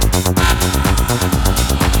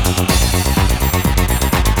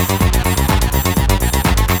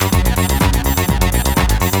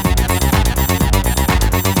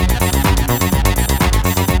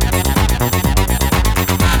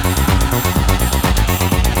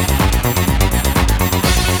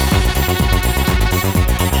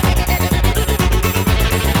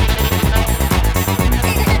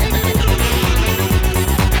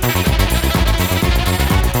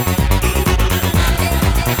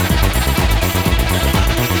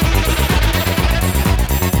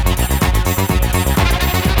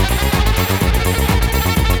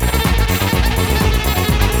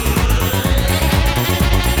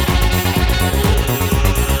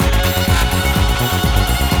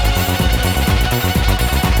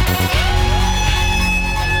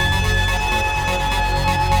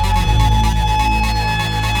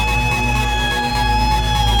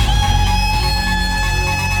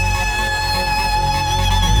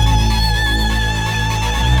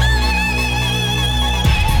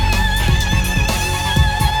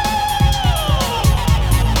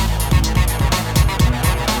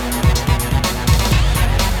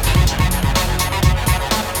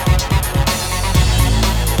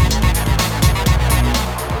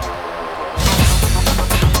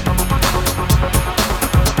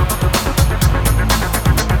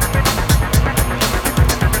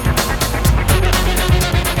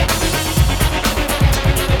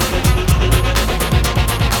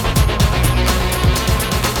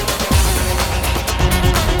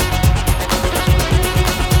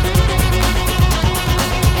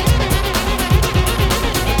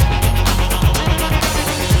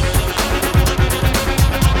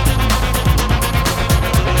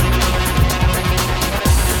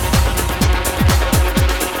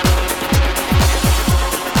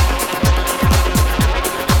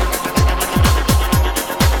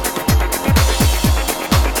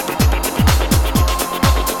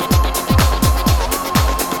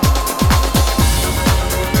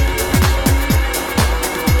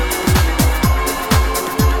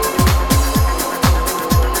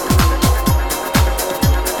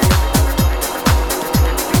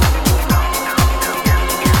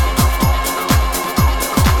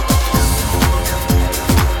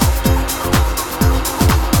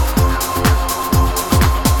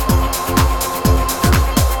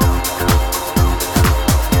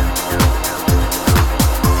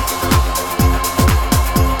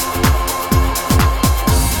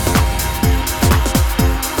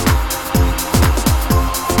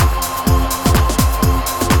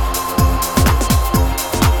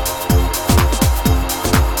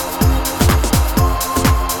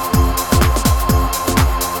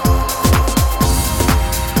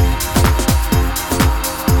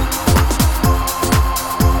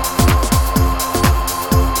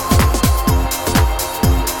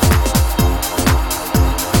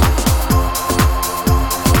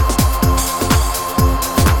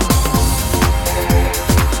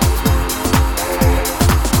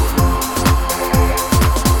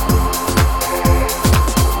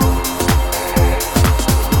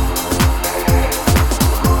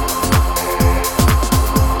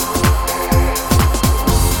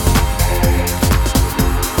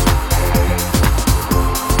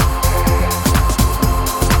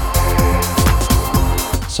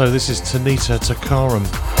 So this is Tanita Takaram,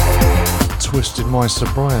 Twisted My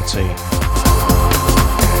Sobriety.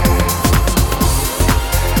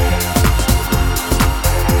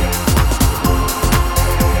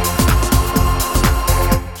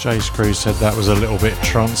 Jay Screw said that was a little bit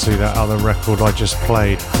trancey, that other record I just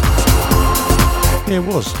played. Yeah, it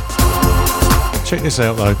was. Check this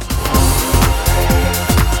out though.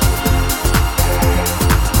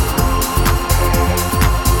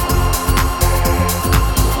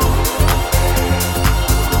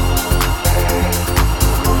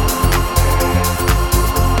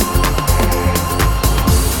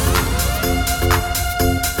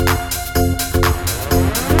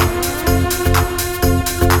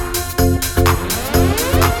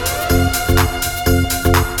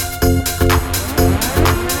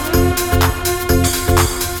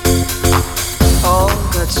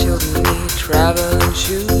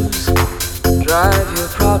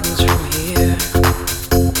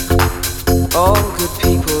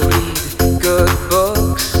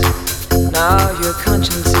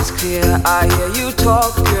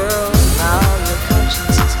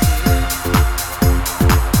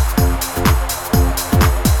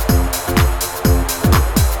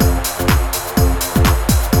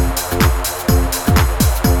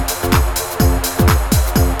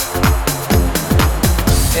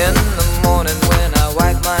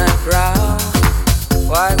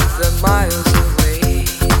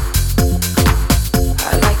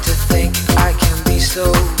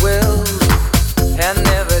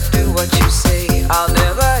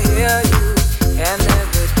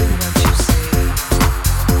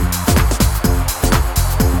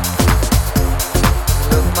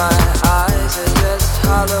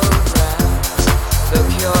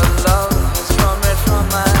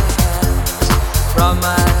 From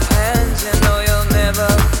my hands, you know you'll never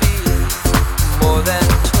be more than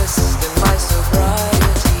twisting my soul.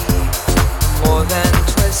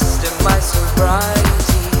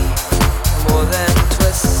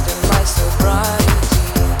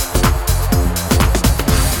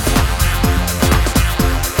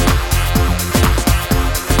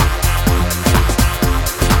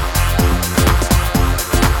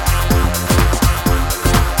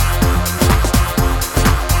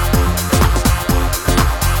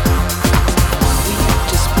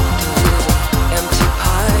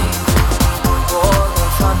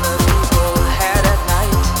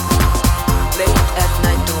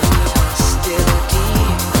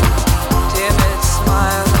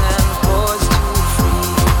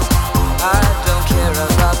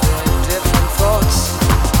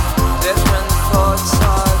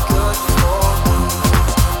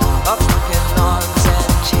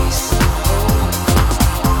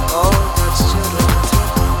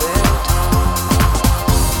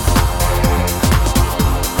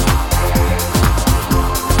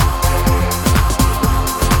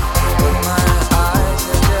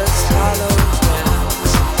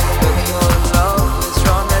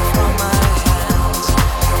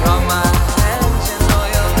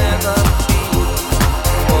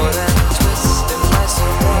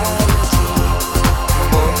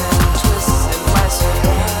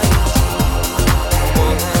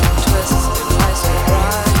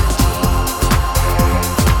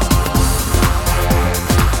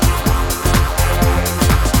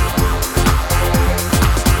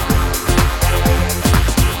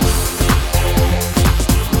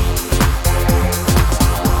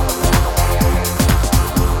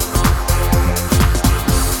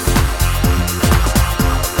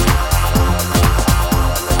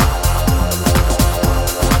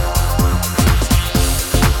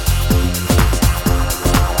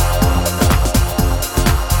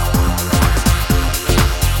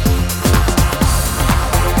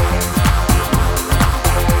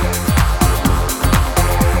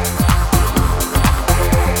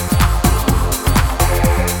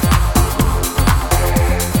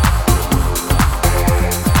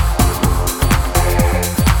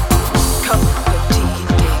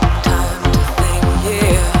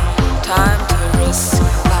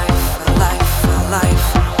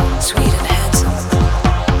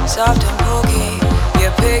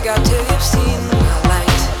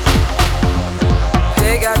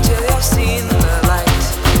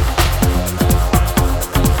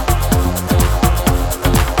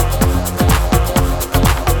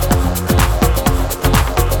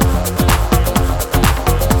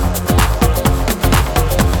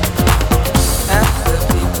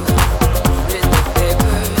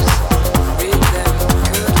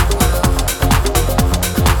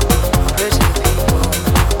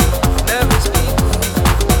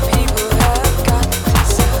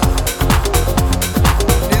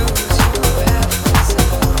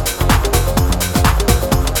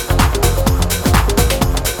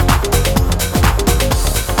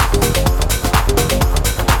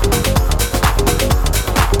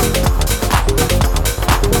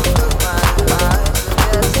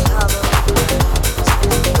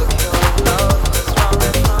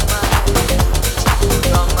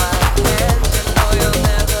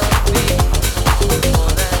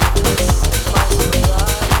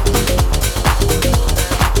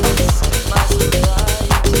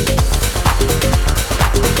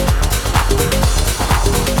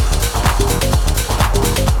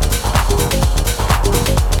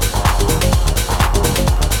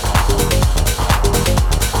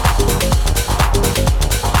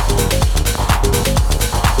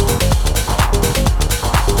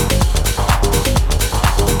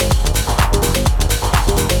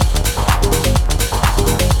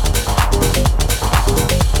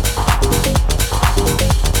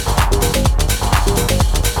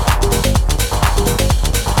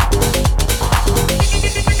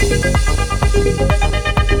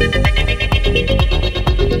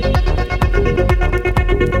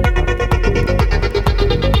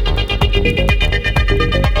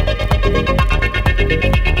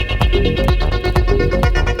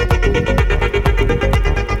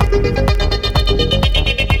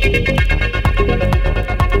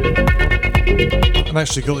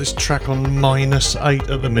 actually got this track on -8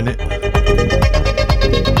 at the minute.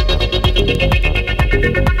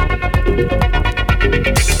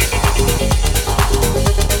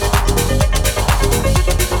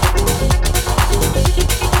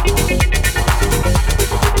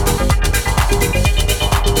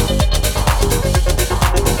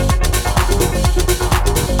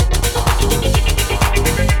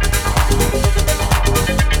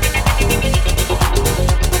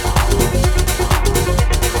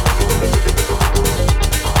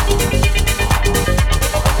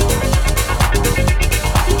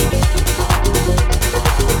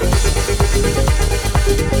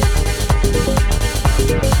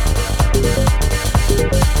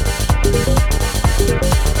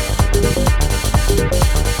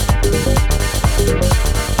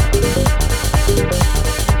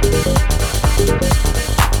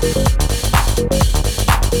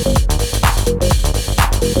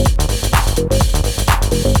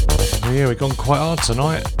 Gone quite hard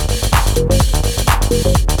tonight.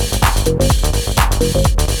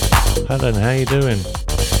 Helen, how you doing?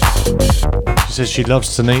 She says she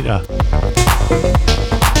loves Tanita.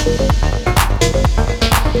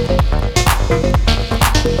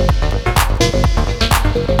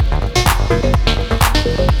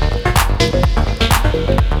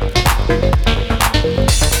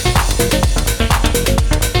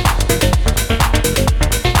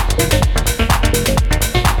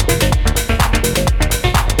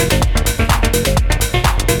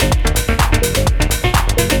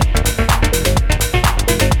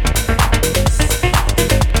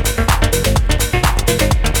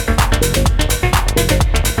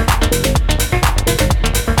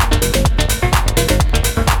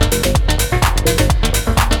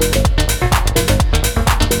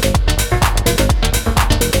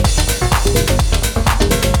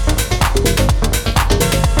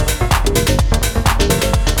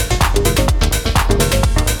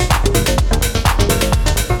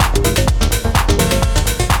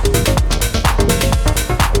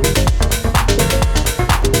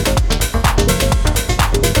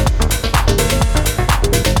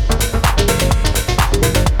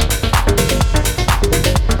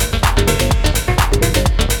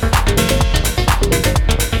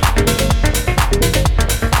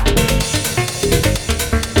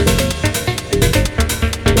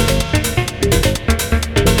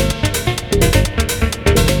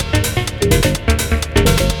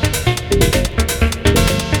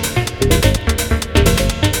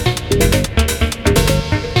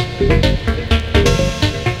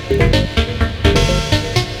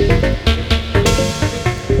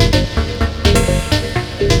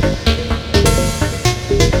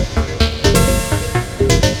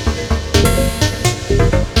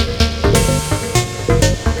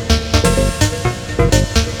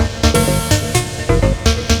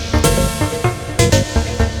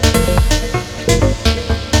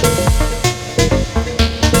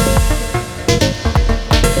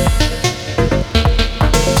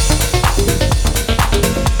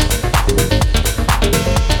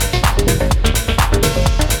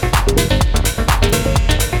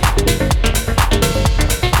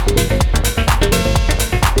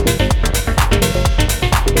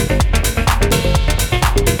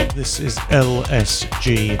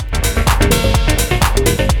 LSG.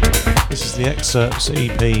 This is the Excerpts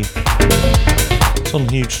EP. It's on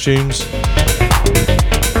Huge Tunes.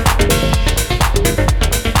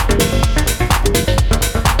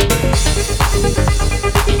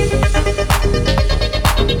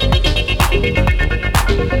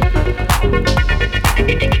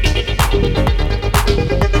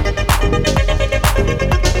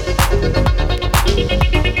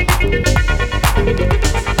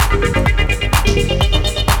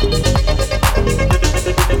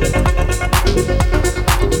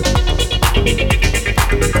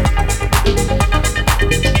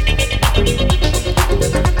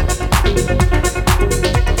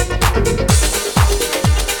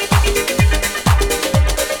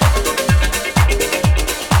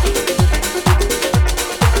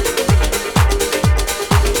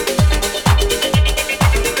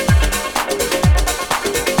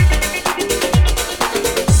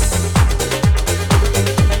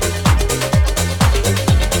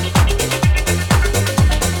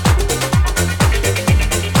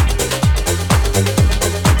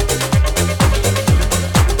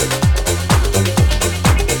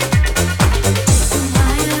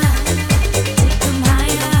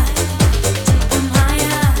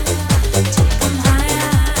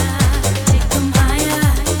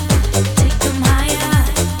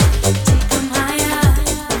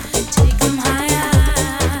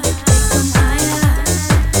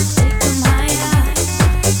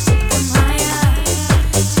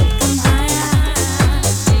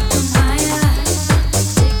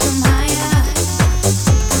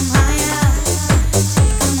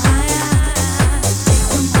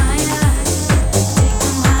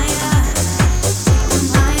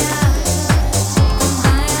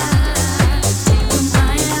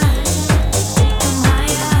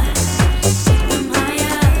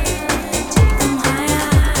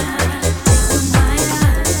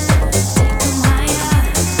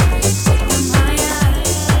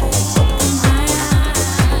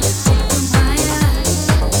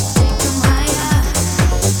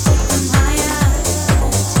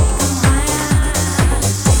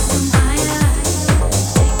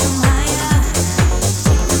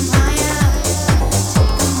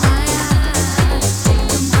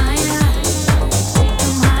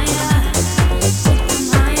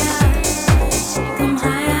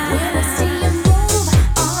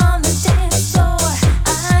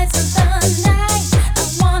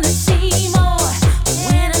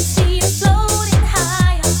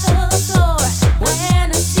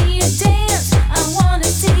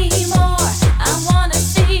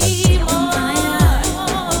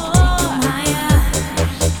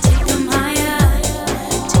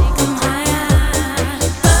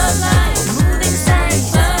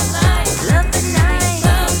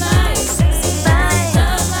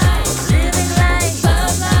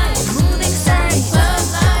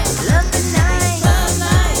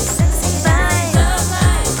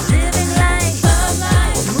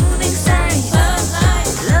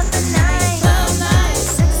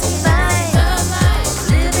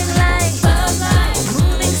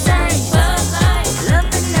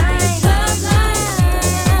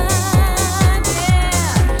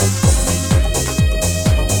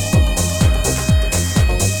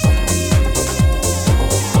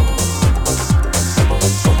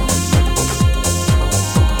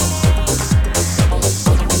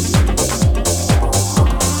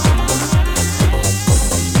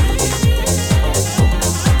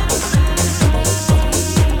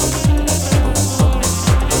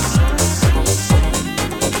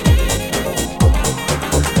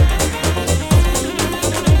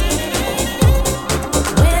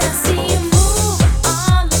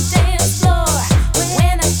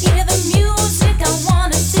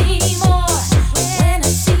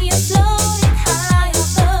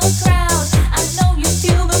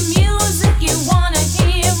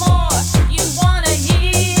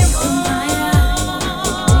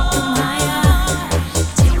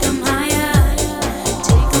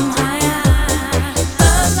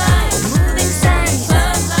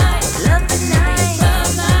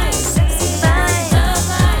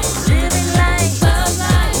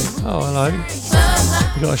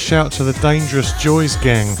 got a shout to the Dangerous Joys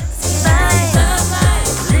gang.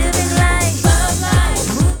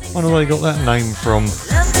 I wonder where they got that name from.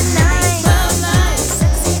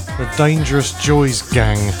 The Dangerous Joys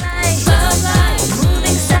gang.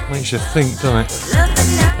 Makes you think, doesn't it?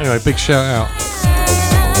 Anyway, big shout out.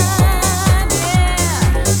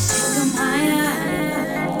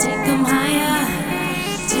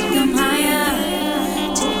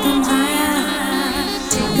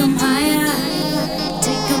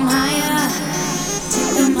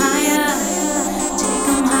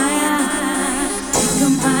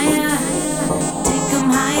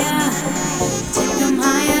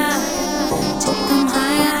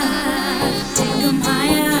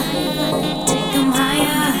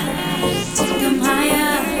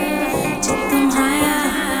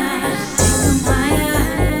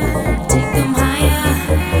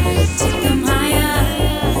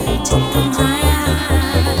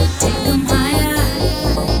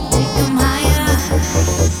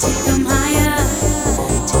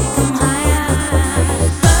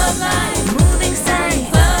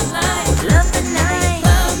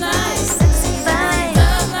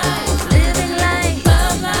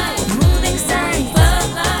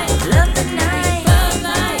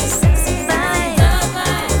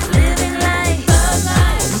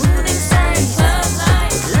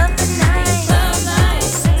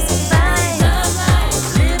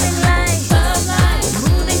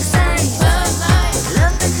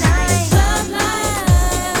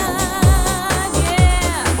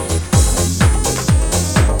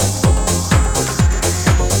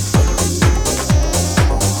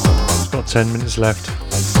 Got 10 minutes left.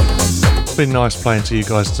 It's been nice playing to you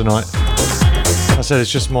guys tonight. I said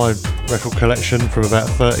it's just my record collection from about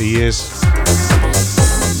 30 years.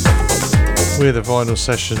 We're the Vinyl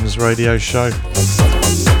Sessions radio show.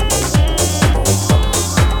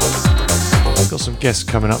 Got some guests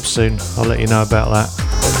coming up soon. I'll let you know about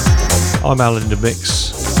that. I'm Alan in the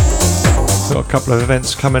Mix. Got a couple of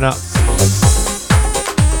events coming up.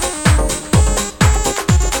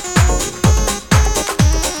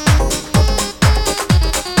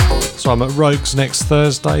 So I'm at Rogues next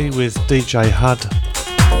Thursday with DJ Hud.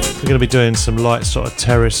 We're going to be doing some light sort of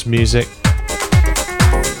terrace music.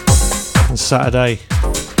 And Saturday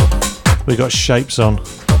we got Shapes on.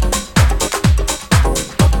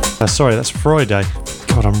 Sorry, that's Friday.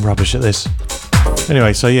 God, I'm rubbish at this.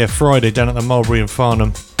 Anyway, so yeah, Friday down at the Mulberry in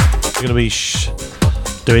Farnham. We're going to be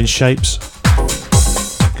doing Shapes.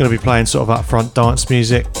 Going to be playing sort of upfront dance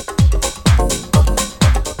music.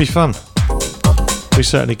 Be fun. We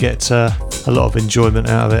certainly get a lot of enjoyment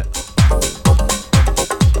out of it.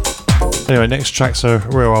 Anyway, next track's a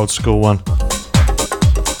real old school one.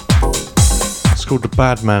 It's called The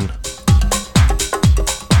Bad Man.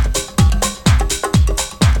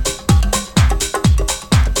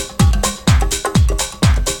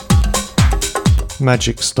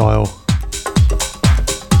 Magic style.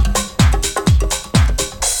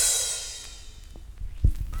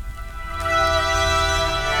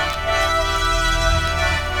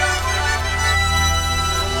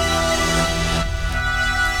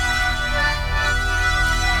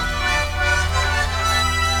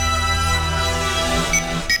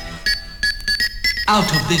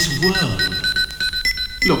 Out of this world.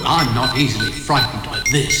 Look, I'm not easily frightened by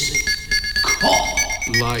this. Cough.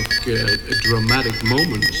 Like dramatic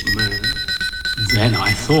moments, man. Then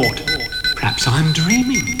I thought, perhaps I'm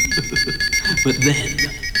dreaming. But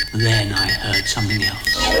then I heard something else.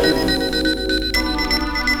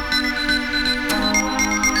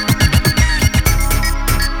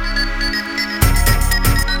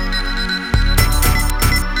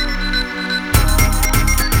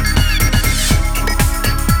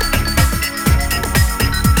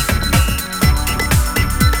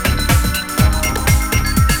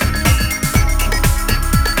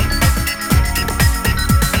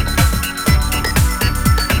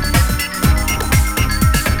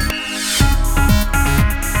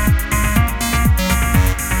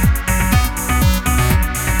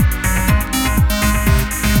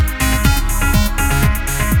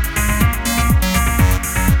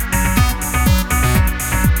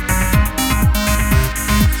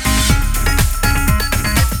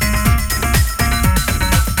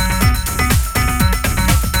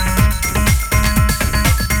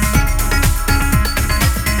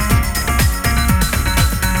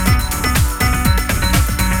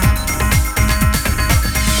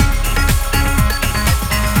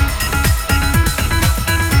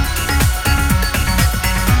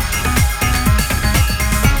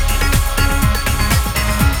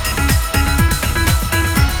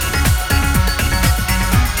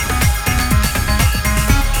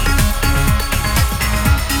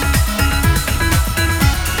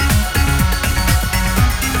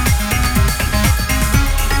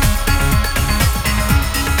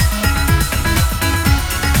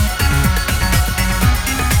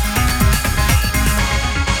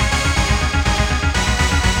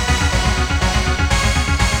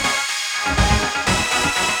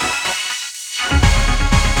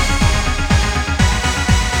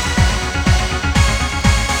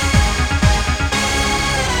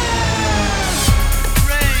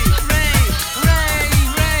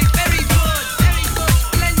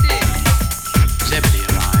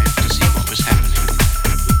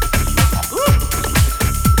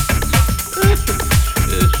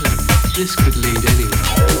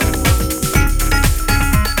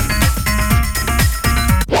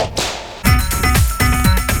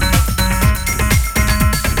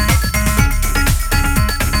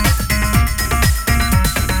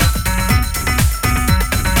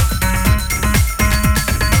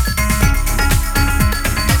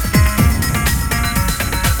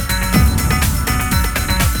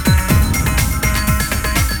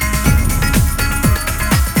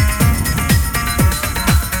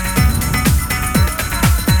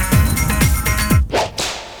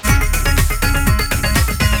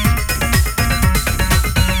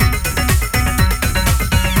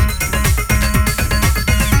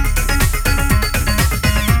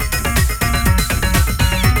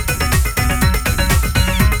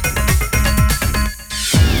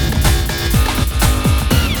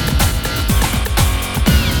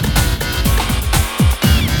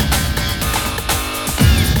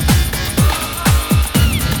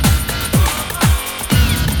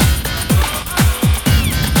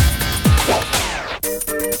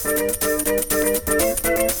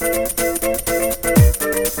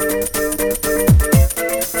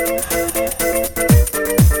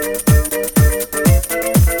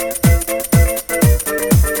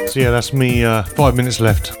 Yeah, that's me, 5 minutes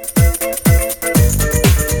left.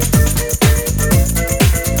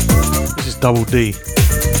 This is Double D,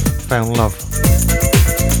 Found Love.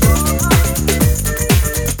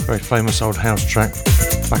 Very famous old house track,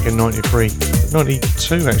 back in 93,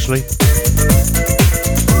 92 actually.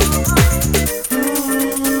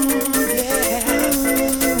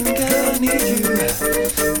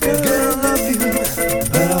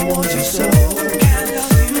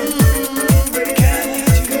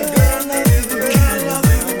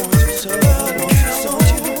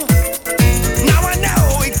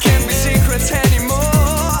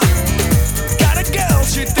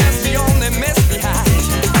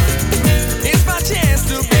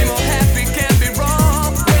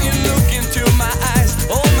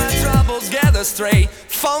 Straight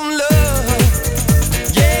from love,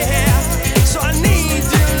 yeah. So I need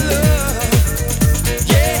your love,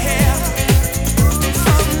 yeah.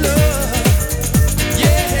 From love,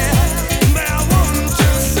 yeah. But I want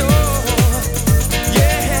you so,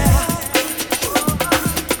 yeah.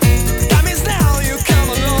 That means now you come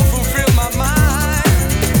along, fulfill my mind.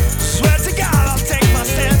 Swear to God, I'll take my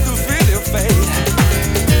stand to feel your fate.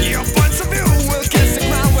 Your points of view will kiss the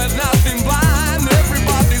ground with nothing blind.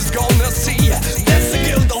 Everybody's gonna see. That's the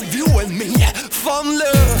guilt of you and me from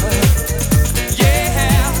love,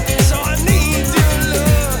 yeah. So I need your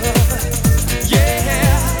love,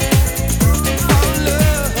 yeah. From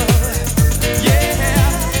love, yeah.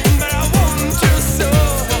 But I want you so,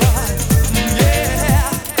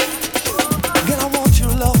 yeah. Girl, I want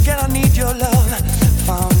your love, girl, I need your love.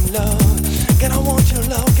 Found love, girl, I want your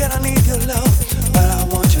love, girl, I need your love. But I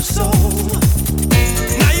want you so.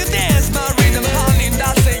 Now you dance my rhythm, honey,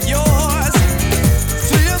 that's it yours.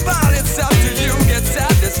 It's up to you, get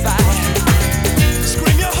satisfied.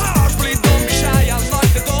 Scream your heart, please don't be shy, unlock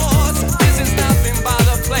the doors. This is nothing but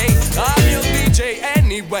a play, I'm your DJ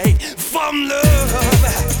anyway. From love,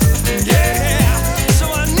 yeah. So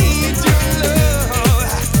I need your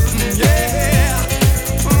love, yeah.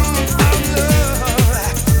 From love,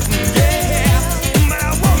 yeah. But I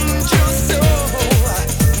want you so,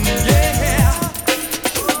 yeah.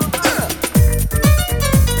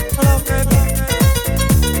 Love, baby.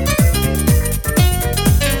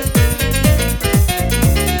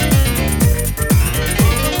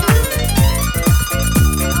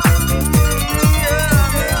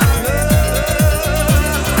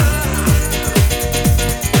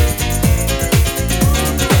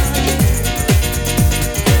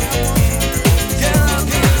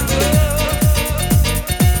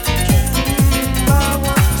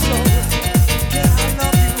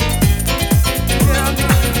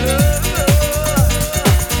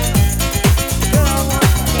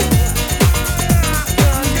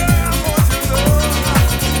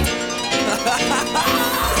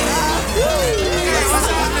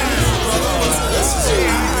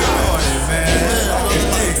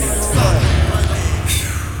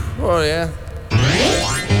 Oh yeah.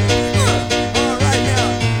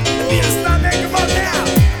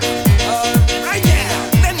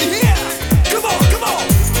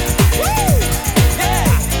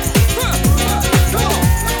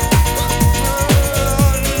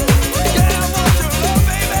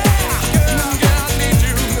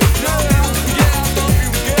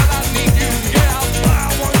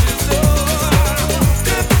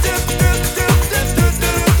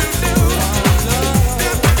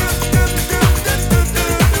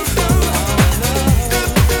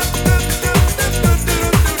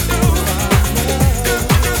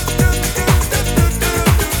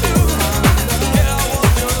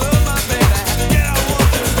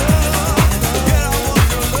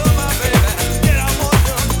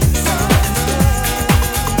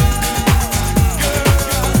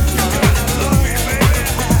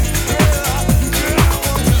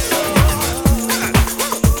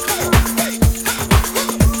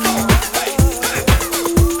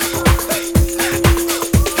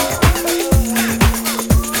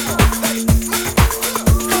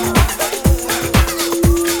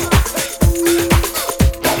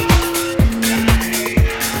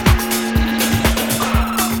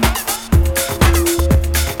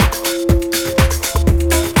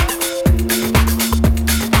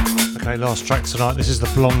 Last track tonight, this is the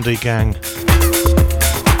Blondie Gang.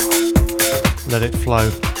 Let It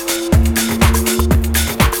Flow.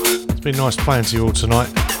 It's been nice playing to you all tonight.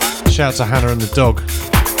 Shout out to Hannah and the dog.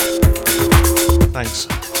 Thanks,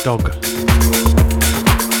 dog.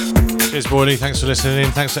 Cheers, Boydie. Thanks for listening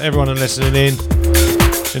in. Thanks to everyone who's listening in.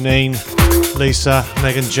 Janine, Lisa,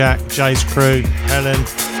 Megan, Jack, Jay's crew, Helen,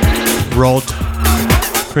 Rod,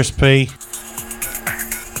 Chris P.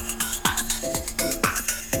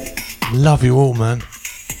 Love you all, man.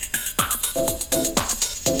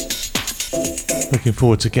 Looking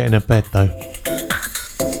forward to getting to bed though.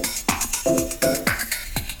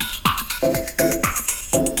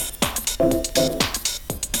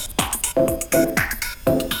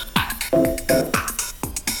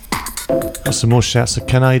 Got some more shouts to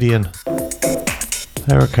Canadian,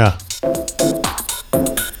 Erica,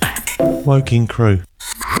 Woking Crew,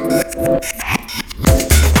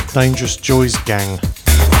 Dangerous Joys Gang.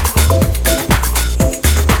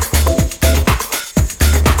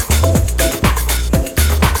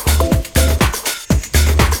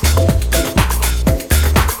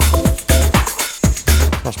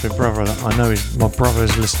 Plus my brother, I know my brother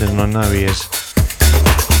is listening and I know he is.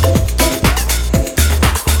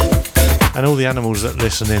 And all the animals that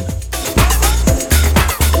listen in.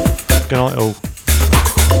 Good night all.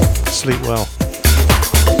 Sleep well.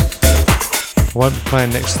 I won't be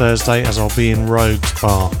playing next Thursday as I'll be in Rogue's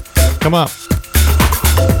Bar. Come up.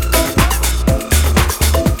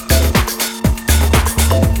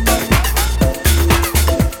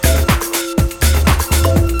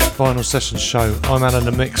 Final session show. I'm Alan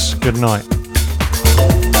the Mix. Good night.